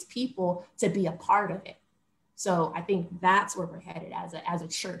motivates people to be a part of it. So I think that's where we're headed as a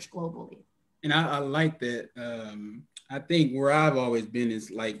church globally. And I like that. I think where I've always been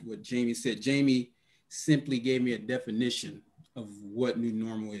is like what Jamie said. Jamie simply gave me a definition of what new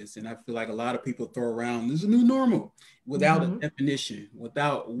normal is. And I feel like a lot of people throw around, this is a new normal, without a definition,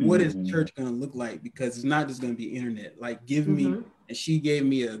 without what is church going to look like, because it's not just going to be internet. Like, give me, and she gave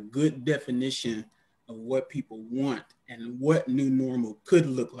me a good definition of what people want and what new normal could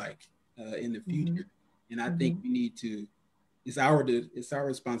look like in the future. And I think we need to, it's our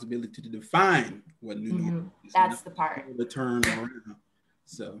responsibility to define what new normal is. That's the part. To turn around.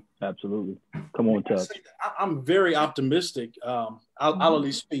 So absolutely. Come on, Tuck. I'm very optimistic. I'll at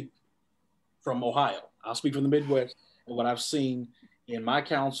least speak from Ohio. I'll speak from the Midwest and what I've seen in my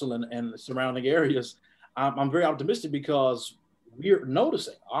council and the surrounding areas. I'm very optimistic because we're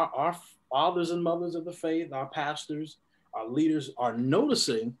noticing our fathers and mothers of the faith, our pastors, our leaders are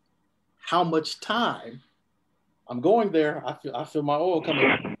noticing how much time, I'm going there, I feel my oil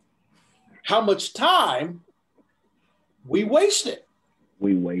coming, how much time we wasted.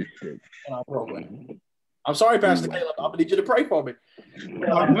 In our program. I'm sorry, Pastor Caleb. I'm gonna need you to pray for me.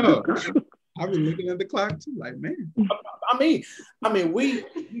 Oh, no. I've been looking at the clock too, like, man. I mean, we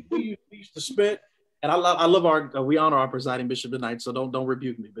used to spend, and I love we honor our presiding bishop tonight. So don't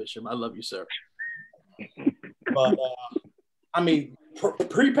rebuke me, Bishop. I love you, sir. But I mean,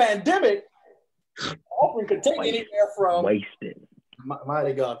 pre-pandemic, offering could take anywhere from wasted.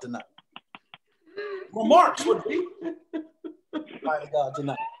 Mighty God tonight. Remarks would be. Mighty God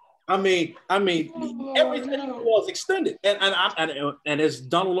tonight. I mean, everything was extended, and as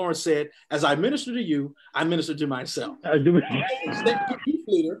Donald Lawrence said, as I minister to you, I minister to myself. As a youth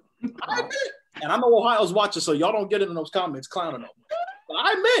leader, I admit, and I know Ohio's watching, so y'all don't get into those comments clowning on me. But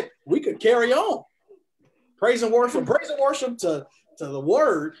I admit we could carry on, praise and worship to the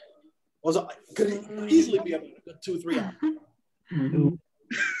word could easily be a good 2-3 hours. And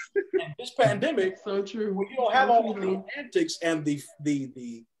this pandemic, so true. When you don't have all the antics and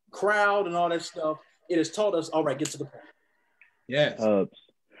the crowd and all that stuff, it has taught us, all right, get to the point. Yes.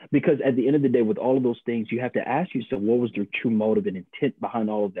 Because at the end of the day, with all of those things, you have to ask yourself, what was their true motive and intent behind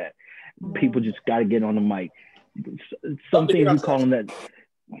all of that? People just got to get on the mic. Some things we call them that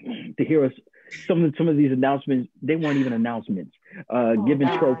to hear us. Some of these announcements, they weren't even announcements. Giving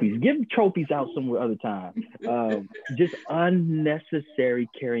trophies, give trophies out somewhere other time. Just unnecessary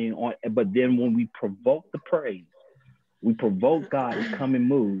carrying on. But then when we provoke the praise, we provoke God to come and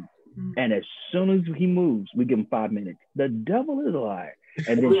move. And as soon as he moves, we give him 5 minutes. The devil is a liar.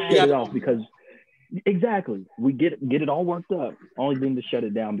 And then shut it off because exactly, we get it all worked up. Only thing to shut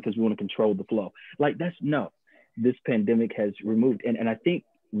it down because we want to control the flow. Like this pandemic has removed. And I think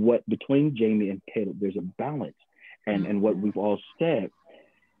what between Jamie and Caleb, there's a balance. And what we've all said,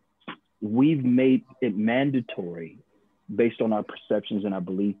 we've made it mandatory based on our perceptions and our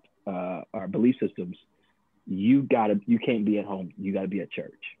belief systems. You can't be at home. You got to be at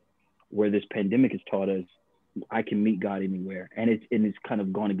church. Where this pandemic has taught us, I can meet God anywhere. And it's kind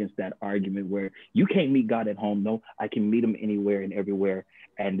of gone against that argument where you can't meet God at home. No, I can meet him anywhere and everywhere.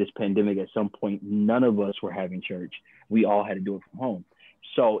 And this pandemic, at some point, none of us were having church. We all had to do it from home.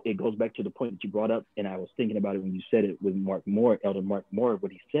 So it goes back to the point that you brought up. And I was thinking about it when you said it with Elder Mark Moore,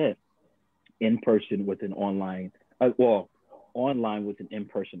 what he said, in person with an online, online with an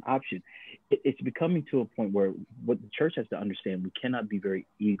in-person option. It's becoming to a point where what the church has to understand, we cannot be very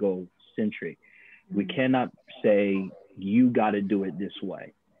egocentric. We cannot say, you got to do it this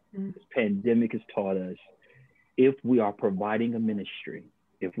way. This pandemic has taught us, if we are providing a ministry,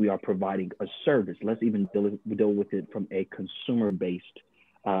 if we are providing a service, let's even deal with it from a consumer-based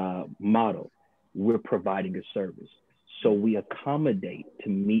model. We're providing a service. So we accommodate to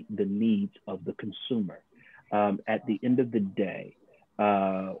meet the needs of the consumer. At the end of the day,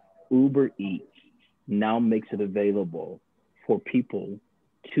 Uber Eats now makes it available for people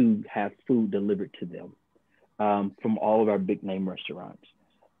to have food delivered to them from all of our big name restaurants.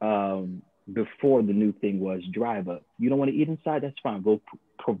 Before, the new thing was drive up. You don't want to eat inside? That's fine. We'll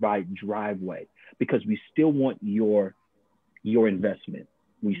provide driveway, because we still want your investment.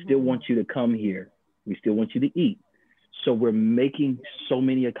 We still want you to come here. We still want you to eat. So we're making so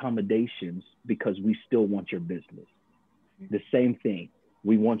many accommodations because we still want your business. The same thing.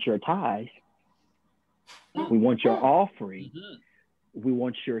 We want your tithe. We want your offering. We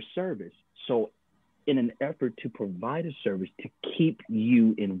want your service. So in an effort to provide a service, to keep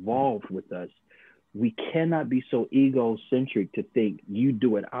you involved with us, we cannot be so egocentric to think you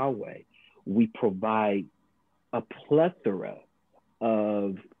do it our way. We provide a plethora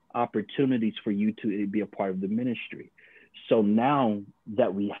of opportunities for you to be a part of the ministry. So now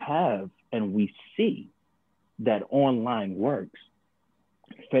that we have and we see that online works,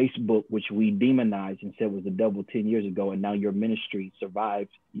 Facebook, which we demonized and said was the devil 10 years ago, and now your ministry survived,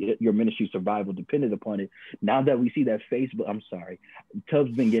 your ministry survival depended upon it. Now that we see that Facebook, I'm sorry,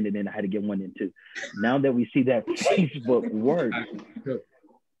 Tubbs been getting it in, I had to get one in too. Now that we see that Facebook works,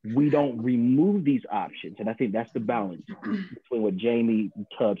 we don't remove these options. And I think that's the balance between what Jamie,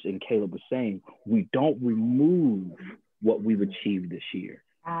 Tubbs, and Caleb were saying. We don't remove what we've achieved this year.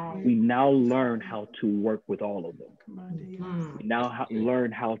 We now learn how to work with all of them. We now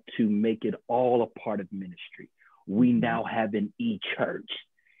learn how to make it all a part of ministry. We now have an e-church.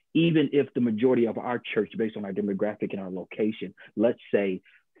 Even if the majority of our church, based on our demographic and our location, let's say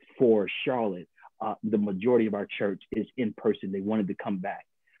for Charlotte, the majority of our church is in person. They wanted to come back.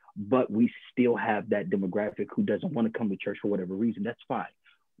 But we still have that demographic who doesn't want to come to church for whatever reason. That's fine.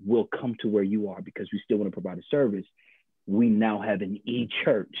 We'll come to where you are because we still want to provide a service. We now have an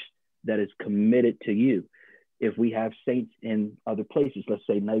e-church that is committed to you. If we have saints in other places, let's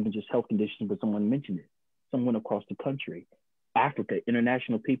say not even just health conditions, but someone mentioned it, someone across the country, Africa,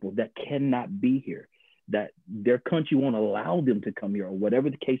 international people that cannot be here, that their country won't allow them to come here, or whatever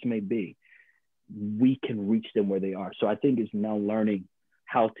the case may be, we can reach them where they are. So I think it's now learning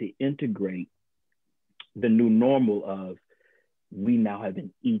how to integrate the new normal of, we now have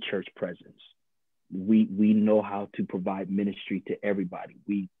an e-church presence. We know how to provide ministry to everybody.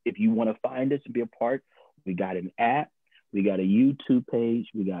 If you want to find us and be a part, we got an app, we got a YouTube page,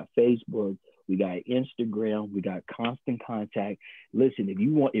 we got Facebook, we got Instagram, we got Constant Contact. Listen, if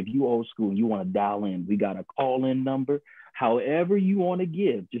you old school, you want to dial in, we got a call-in number. However you want to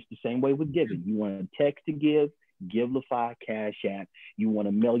give, just the same way with giving. You want to text to give Lafai, Cash App, you want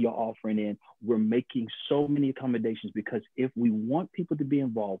to mail your offering in. We're making so many accommodations because if we want people to be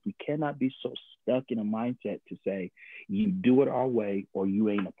involved, we cannot be so stuck in a mindset to say, you do it our way or you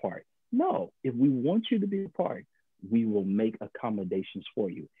ain't a part. No, if we want you to be a part, we will make accommodations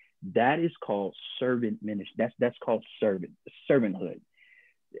for you. That is called servant ministry. That's called servanthood.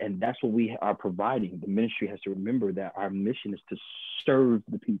 And that's what we are providing. The ministry has to remember that our mission is to serve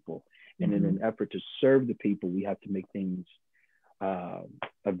the people. And in an effort to serve the people, we have to make things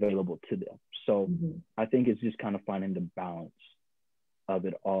available to them. So I think it's just kind of finding the balance of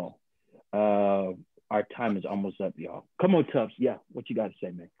it all. Our time is almost up, y'all. Come on, Tubbs. Yeah, what you got to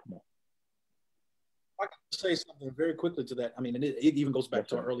say, man? Come on. I can say something very quickly to that. I mean, and it even goes back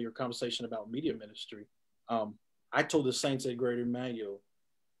to our earlier conversation about media ministry. I told the saints at Greater Emmanuel,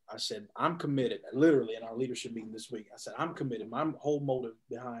 I said, I'm committed, literally in our leadership meeting this week, I said, I'm committed. My whole motive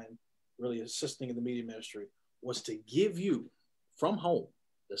behind really assisting in the media ministry was to give you from home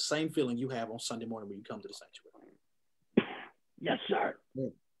the same feeling you have on Sunday morning when you come to the sanctuary. Yes, sir.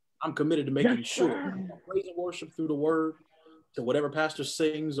 I'm committed to making sure praise and worship through the word, to whatever pastor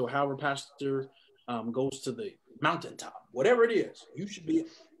sings or however pastor goes to the mountaintop, whatever it is, you should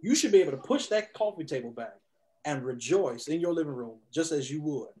be able to push that coffee table back and rejoice in your living room just as you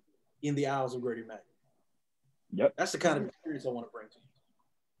would in the aisles of Greater Emmanuel. Yep. That's the kind of experience I want to bring to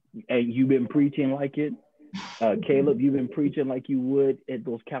you. And you've been preaching like it. Caleb, you've been preaching like you would at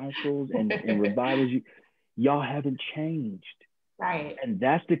those councils and revivals. Y'all haven't changed. Right. And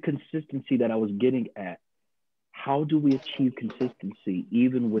that's the consistency that I was getting at. How do we achieve consistency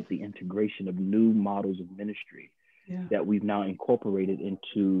even with the integration of new models of ministry that we've now incorporated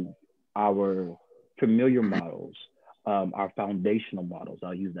into our familiar models, our foundational models?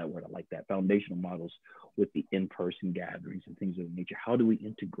 I'll use that word. I like that. Foundational models with the in-person gatherings and things of that nature. How do we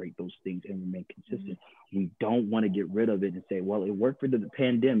integrate those things and remain consistent? We don't want to get rid of it and say, well, it worked for the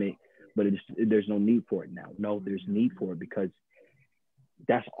pandemic, but there's no need for it now. No, there's need for it because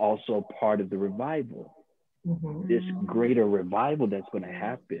that's also part of the revival. This greater revival that's going to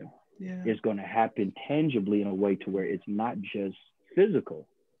happen is going to happen tangibly in a way to where it's not just physical,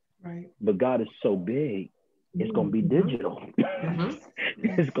 but God is so big, it's going to be digital.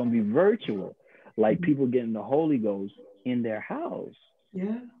 It's going to be virtual. Like people getting the Holy Ghost in their house.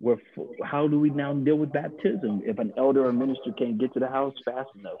 How do we now deal with baptism? If an elder or minister can't get to the house fast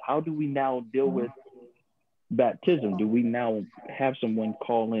enough, how do we now deal with baptism? Do we now have someone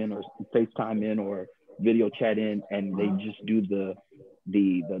call in or FaceTime in or video chat in and they just do the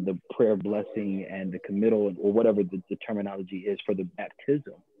prayer blessing and the committal or whatever the terminology is for the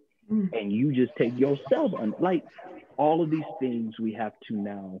baptism? And you just take yourself on, like, all of these things we have to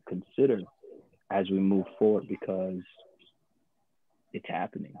now consider as we move forward because it's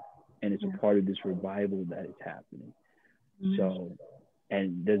happening and it's a part of this revival that is happening. So,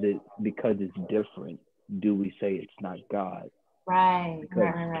 and because it's different, do we say it's not God? Right.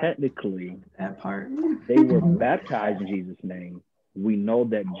 Because technically, that part, they were baptized in Jesus' name. We know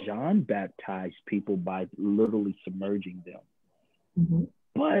that John baptized people by literally submerging them.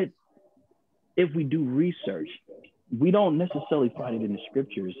 But if we do research, we don't necessarily find it in the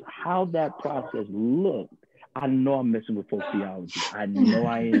scriptures how that process looked. I know I'm messing with folk theology. I know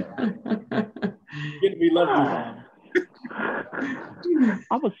I am. We love you.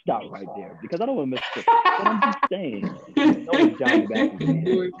 I'm gonna stop right there because I don't want to mess with. But I'm just saying. No, it's John the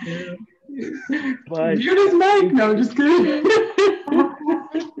Baptist. But mute his mic. No, just kidding.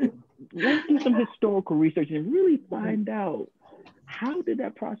 Let's do some historical research and really find out how did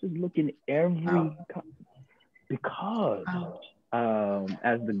that process look in every because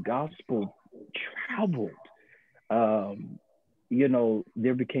as the gospel traveled,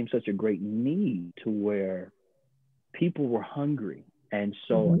 there became such a great need to where people were hungry. And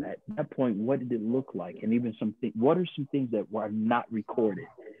so at that point, what did it look like? And even what are some things that were not recorded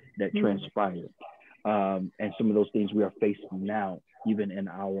that transpired? And some of those things we are facing now, even in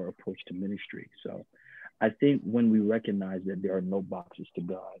our approach to ministry. So I think when we recognize that there are no boxes to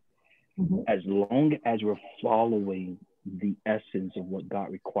God, as long as we're following the essence of what God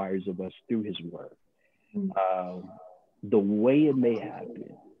requires of us through his word, the way it may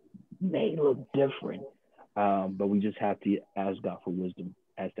happen may look different, but we just have to ask God for wisdom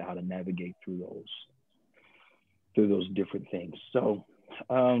as to how to navigate through those different things. So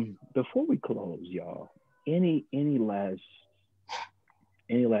before we close, y'all, any last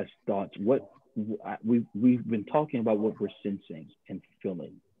thoughts? What we've been talking about, what we're sensing and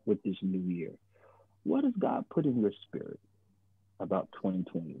feeling with this new year. What has God put in your spirit about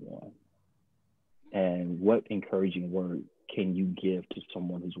 2021? And what encouraging word can you give to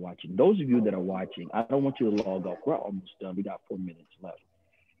someone who's watching? Those of you that are watching, I don't want you to log off. We're almost done. We got 4 minutes left.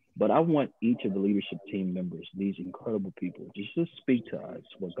 But I want each of the leadership team members, these incredible people, just to speak to us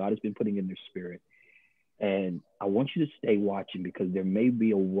what God has been putting in their spirit. And I want you to stay watching because there may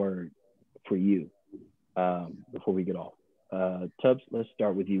be a word for you before we get off. Tubbs, let's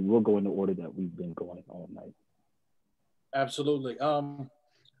start with you. We'll go in the order that we've been going all night. Absolutely.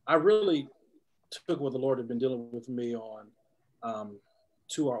 I really took what the Lord had been dealing with me on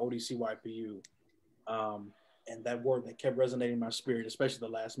to our ODC YPU. And that word that kept resonating in my spirit, especially the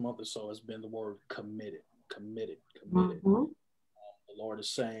last month or so, has been the word committed, committed, committed. Mm-hmm. The Lord is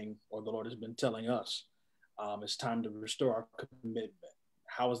saying, or the Lord has been telling us, it's time to restore our commitment.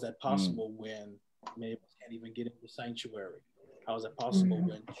 How is that possible when many of us can't even get into the sanctuary? How is that possible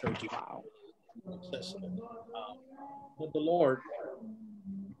when church is accessible? But the Lord,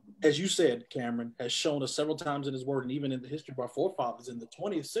 as you said, Cameron, has shown us several times in his word, and even in the history of our forefathers in the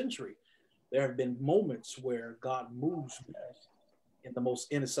 20th century, there have been moments where God moves best in the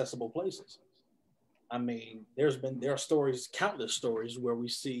most inaccessible places. I mean, there are stories, countless stories, where we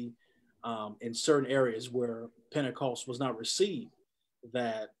see in certain areas where Pentecost was not received,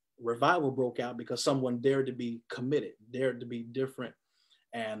 that revival broke out because someone dared to be committed, dared to be different.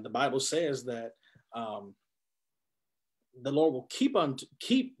 And the Bible says that the Lord will keep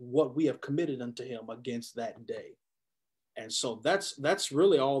what we have committed unto him against that day. And so that's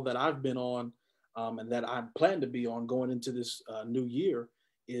really all that I've been on, and that I plan to be on going into this new year,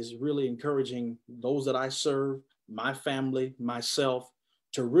 is really encouraging those that I serve, my family, myself,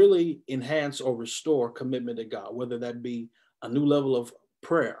 to really enhance or restore commitment to God, whether that be a new level of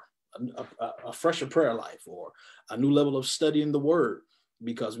prayer, a fresher prayer life, or a new level of studying the word,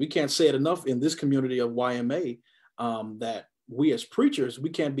 because we can't say it enough in this community of YMA, that we as preachers, we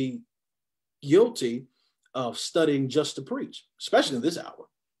can't be guilty of studying just to preach, especially in this hour.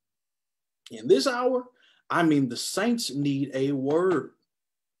 In this hour, I mean, the saints need a word.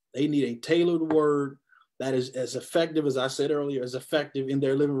 They need a tailored word that is as effective, as I said earlier, as effective in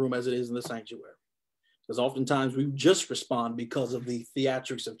their living room as it is in the sanctuary. Because oftentimes we just respond because of the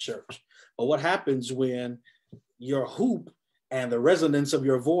theatrics of church. But what happens when your hoop and the resonance of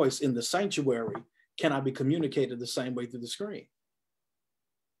your voice in the sanctuary cannot be communicated the same way through the screen?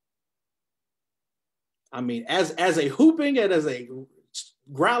 I mean, as a hooping and as a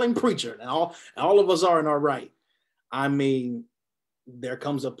growling preacher, and all of us are in our right. I mean, there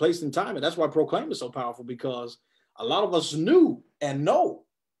comes a place and time, and that's why Proclaim is so powerful, because a lot of us knew and know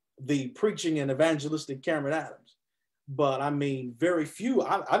the preaching and evangelistic Cameron Adams. But I mean, very few.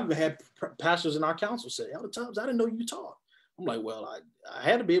 I've even had pastors in our council say, "Other times I didn't know you taught." I'm like, well, I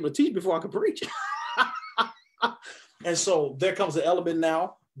had to be able to teach before I could preach. And so there comes an element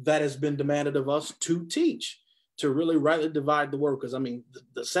now that has been demanded of us to teach, to really rightly divide the word. Because I mean,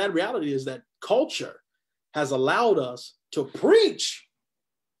 the sad reality is that culture has allowed us to preach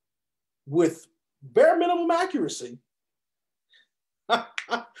with bare minimum accuracy,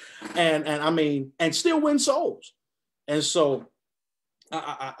 and I mean, and still win souls. And so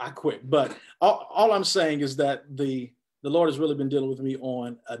I quit. But all I'm saying is that the Lord has really been dealing with me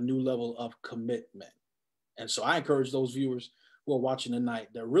on a new level of commitment. And so I encourage those viewers who are watching tonight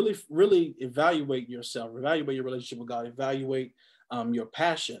that really, really evaluate yourself, evaluate your relationship with God, evaluate your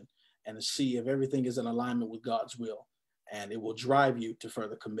passion, and to see if everything is in alignment with God's will. And it will drive you to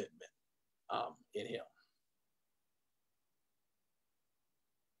further commitment in him.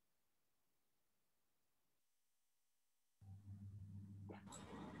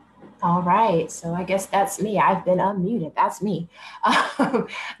 All right, so I guess that's me. I've been unmuted. That's me.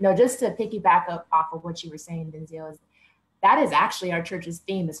 No, just to piggyback up off of what you were saying, Denzeil, that is actually our church's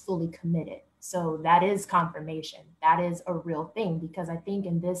theme, is fully committed. So that is confirmation. That is a real thing, because I think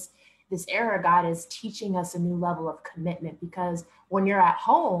in this era, God is teaching us a new level of commitment, because when you're at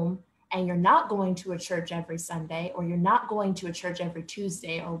home and you're not going to a church every Sunday, or you're not going to a church every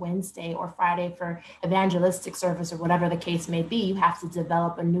Tuesday or Wednesday or Friday for evangelistic service or whatever the case may be, you have to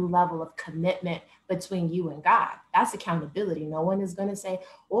develop a new level of commitment between you and God. That's accountability. No one is going to say,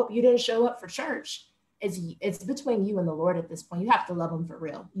 well, you didn't show up for church. It's between you and the Lord at this point. You have to love him for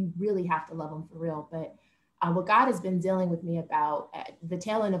real. You really have to love him for real. But what God has been dealing with me about, the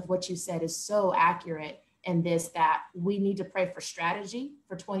tail end of what you said is so accurate in this, that we need to pray for strategy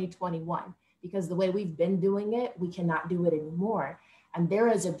for 2021, because the way we've been doing it, we cannot do it anymore. And there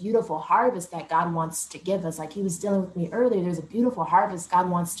is a beautiful harvest that God wants to give us. Like he was dealing with me earlier, there's a beautiful harvest God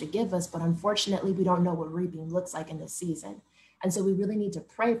wants to give us, but unfortunately, we don't know what reaping looks like in this season. And so we really need to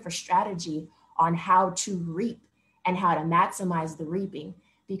pray for strategy on how to reap and how to maximize the reaping.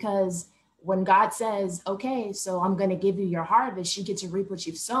 Because when God says, okay, so I'm going to give you your harvest, you get to reap what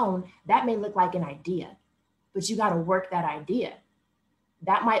you've sown, that may look like an idea, but you got to work that idea.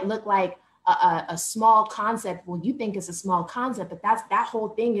 That might look like a small concept. Well, you think it's a small concept, but that whole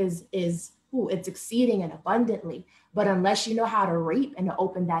thing is it's exceeding and abundantly. But unless you know how to reap and to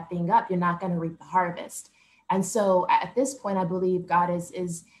open that thing up, you're not going to reap the harvest. And so at this point, I believe God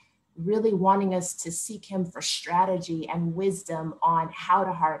is really wanting us to seek him for strategy and wisdom on how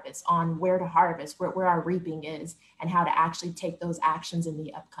to harvest, on where to harvest, where our reaping is, and how to actually take those actions in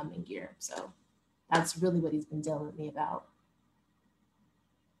the upcoming year. So that's really what he's been dealing with me about.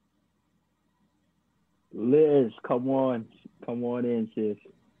 Liz, come on in, sis.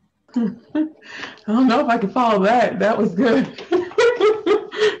 I don't know if I can follow that. That was good.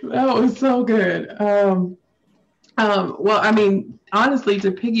 That was so good. Well, I mean, honestly,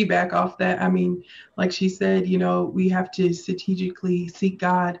 to piggyback off that, I mean, like she said, you know, we have to strategically seek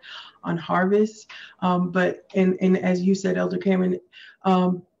God on harvest. But as you said, Elder Cameron,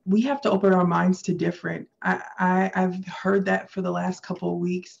 we have to open our minds to different. I've heard that for the last couple of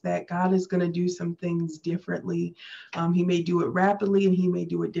weeks, that God is going to do some things differently. He may do it rapidly and he may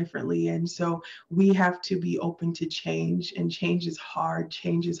do it differently. And so we have to be open to change, and change is hard.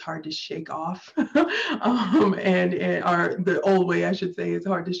 Change is hard to shake off. And the old way, I should say, is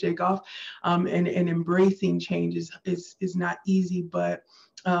hard to shake off. And embracing change is not easy, but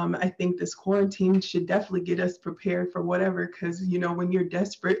I think this quarantine should definitely get us prepared for whatever, because, you know, when you're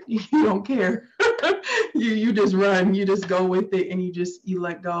desperate, you don't care. you just run, you just go with it, and you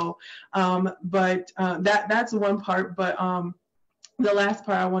let go. But that's one part. But the last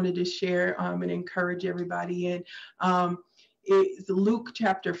part I wanted to share and encourage everybody in. It's Luke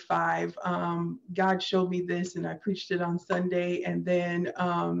chapter 5. God showed me this, and I preached it on Sunday. And then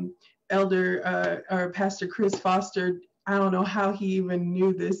Pastor Chris Foster, I don't know how he even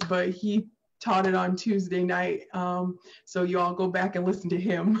knew this, but he taught it on Tuesday night. So you all go back and listen to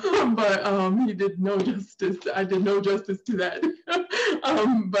him. But he did no justice. I did no justice to that.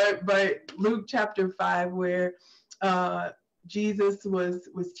 But Luke chapter 5, where Jesus was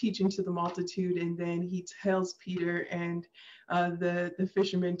teaching to the multitude, and then he tells Peter and the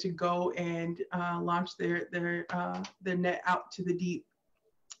fishermen to go and launch their net out to the deep.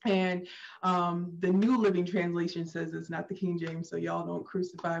 And the New Living Translation says, it's not the King James, so y'all don't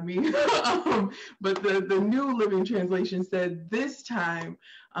crucify me. But the New Living Translation said, this time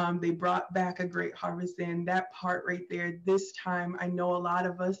they brought back a great harvest. And that part right there, this time, I know a lot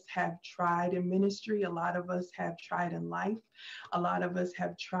of us have tried in ministry. A lot of us have tried in life. A lot of us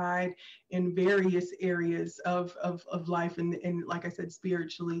have tried in various areas of life, and like I said,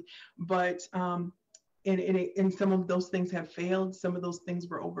 spiritually. But and some of those things have failed. Some of those things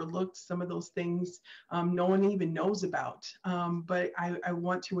were overlooked. Some of those things no one even knows about. But I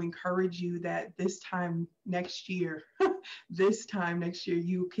want to encourage you that this time next year,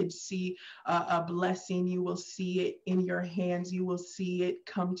 you could see a blessing. You will see it in your hands. You will see it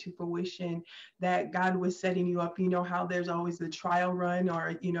come to fruition, that God was setting you up. You know how there's always the trial run,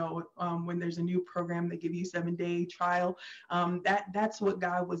 or, you know, when there's a new program, they give you 7-day trial. That's what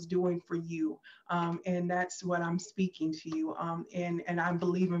God was doing for you. And that's what I'm speaking to you. And I'm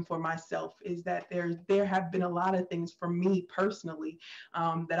believing for myself, is that there have been a lot of things for me personally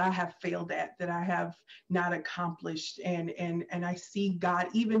that I have failed at, that I have not accomplished. And I see God,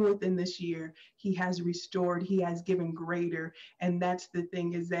 even within this year, he has restored, he has given greater. And that's the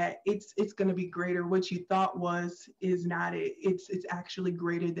thing, is that it's going to be greater. What you thought is not it. It's actually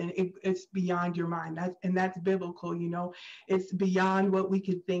greater than it. It's beyond your mind. That's biblical, you know. It's beyond what we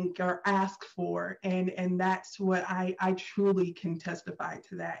could think or ask for. And that's what I truly can testify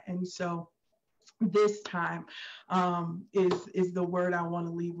to that. And so this time is the word I want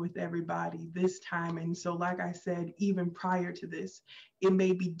to leave with everybody this time. And so, like I said, even prior to this, it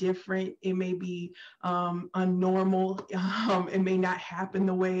may be different. It may be unnormal. It may not happen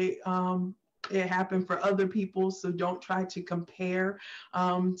the way it happened for other people. So don't try to compare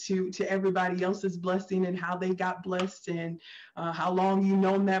to everybody else's blessing and how they got blessed, and how long you've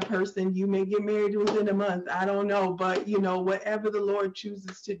known that person. You may get married within a month. I don't know. But, you know, whatever the Lord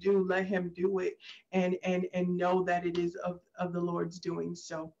chooses to do, let him do it, and know that it is of the Lord's doing.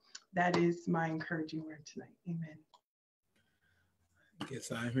 So that is my encouraging word tonight. Amen. I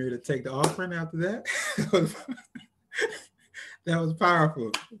guess I'm here to take the offering after that. That was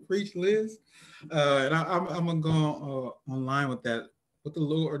powerful. Preach, Liz. And I'm going to go online with that. What the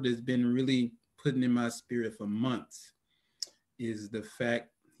Lord has been really putting in my spirit for months is the fact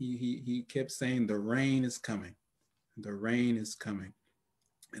he kept saying, the rain is coming. The rain is coming.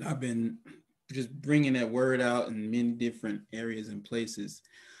 And I've been just bringing that word out in many different areas and places.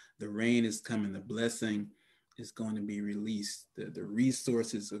 The rain is coming. The blessing is going to be released. The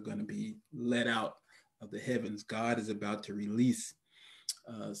resources are going to be let out of the heavens. God is about to release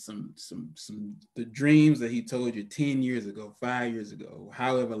the dreams that he told you 10 years ago, 5 years ago,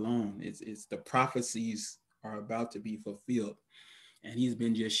 however long. It's the prophecies are about to be fulfilled. And he's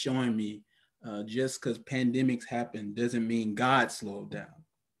been just showing me, just because pandemics happen doesn't mean God slowed down.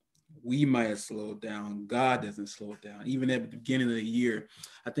 we might have slowed down. God doesn't slow down. Even at the beginning of the year,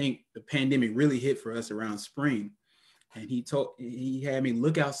 I think the pandemic really hit for us around spring. And he had me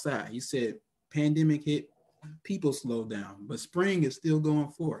look outside. He said, pandemic hit, people slow down, but spring is still going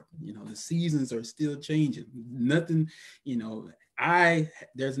forward. You know, the seasons are still changing. Nothing, you know,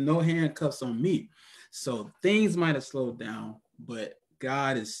 there's no handcuffs on me. So things might have slowed down, but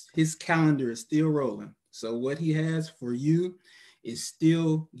his calendar is still rolling. So what he has for you is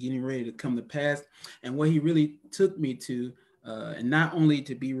still getting ready to come to pass. And what he really took me to, and not only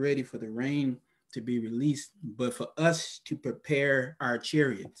to be ready for the rain to be released, but for us to prepare our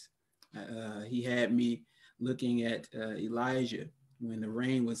chariots. He had me looking at Elijah when the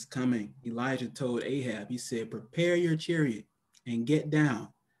rain was coming. Elijah told Ahab, he said, prepare your chariot and get down,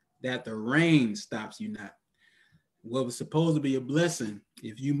 that the rain stops you not. What was supposed to be a blessing,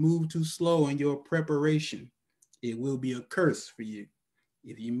 if you move too slow in your preparation, it will be a curse for you.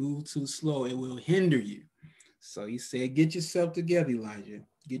 If you move too slow, it will hinder you. So he said, get yourself together, Elijah.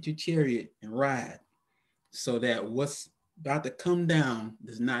 Get your chariot and ride, so that what's about to come down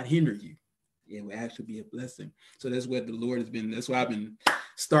does not hinder you. It will actually be a blessing. So that's what the Lord has been. That's why I've been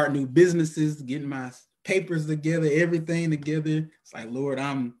starting new businesses, getting my papers together, everything together. It's like, Lord,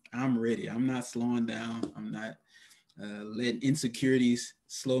 I'm ready. I'm not slowing down. I'm not letting insecurities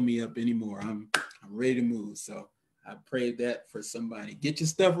slow me up anymore. I'm ready to move. So I pray that for somebody. Get your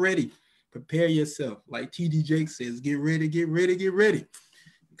stuff ready. Prepare yourself. Like TD Jake says, get ready, get ready, get ready.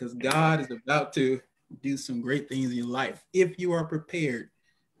 Because God is about to do some great things in your life if you are prepared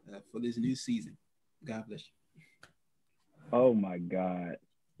for this new season. God bless you. Oh my God.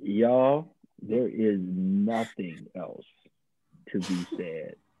 Y'all, there is nothing else to be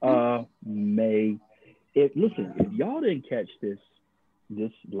said. Listen, if y'all didn't catch this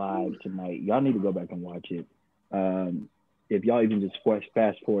live tonight, y'all need to go back and watch it. If y'all even just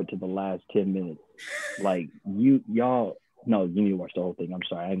fast forward to the last 10 minutes, like you need to watch the whole thing. I'm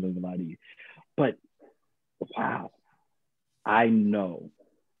sorry, I ain't gonna lie to you. But wow, I know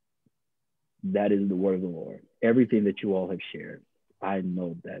that is the word of the Lord. Everything that you all have shared, I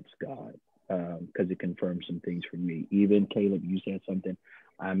know that's God, because it confirms some things for me. Even Caleb, you said something.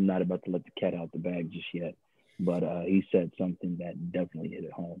 I'm not about to let the cat out the bag just yet, but he said something that definitely hit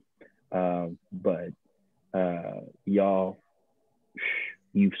it home. Y'all,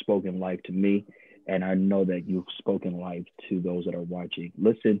 you've spoken life to me, and I know that you've spoken life to those that are watching.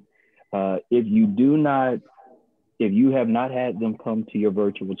 Listen, if you have not had them come to your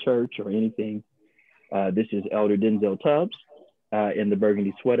virtual church or anything, this is Elder Denzeil Tubbs in the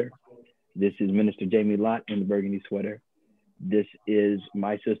burgundy sweater. This is Minister Jamie Lott in the burgundy sweater. This is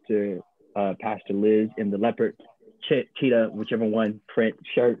my sister, Pastor Liz, in the leopard cheetah, whichever one, print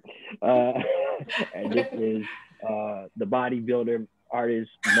shirt. And this is the bodybuilder,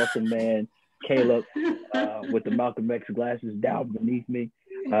 artist, muscle man, Caleb, with the Malcolm X glasses down beneath me.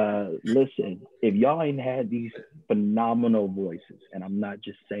 Listen, if y'all ain't had these phenomenal voices, and I'm not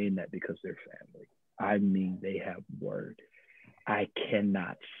just saying that because they're family, I mean they have word. I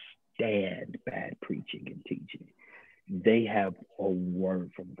cannot stand bad preaching and teaching. They have a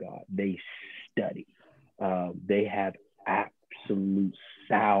word from God. They study. They have absolute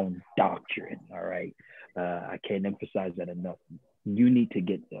sound doctrine. All right. I can't emphasize that enough. You need to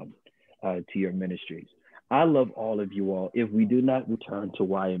get them to your ministries. I love all of you all. If we do not return to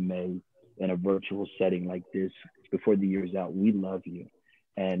YMA in a virtual setting like this before the year's out, we love you.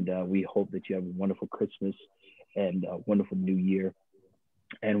 And we hope that you have a wonderful Christmas and a wonderful New Year.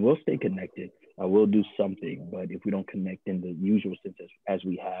 And we'll stay connected. We'll do something. But if we don't connect in the usual sense as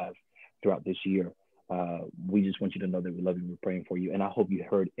we have throughout this year, we just want you to know that we love you. We're praying for you. And I hope you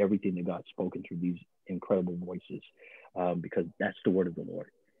heard everything that God's spoken through these incredible voices, because that's the word of the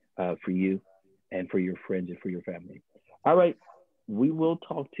Lord for you and for your friends and for your family. All right. We will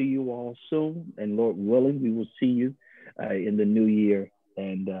talk to you all soon. And Lord willing, we will see you in the new year.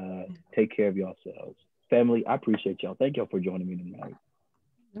 And take care of yourselves. Family, I appreciate y'all. Thank y'all for joining me tonight.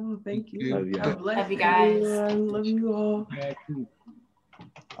 Oh, thank you. Love you. God bless Love you guys. everyone. Love you all.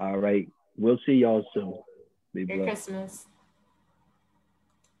 All right. We'll see y'all soon. Be Merry blessed. Christmas.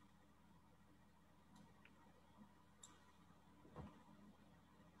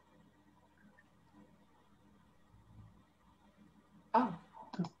 Oh.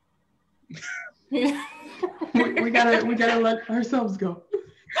 we gotta let ourselves go.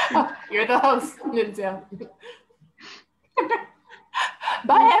 Oh, you're the host, Denzeil.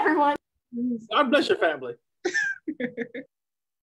 Bye, everyone. God bless your family.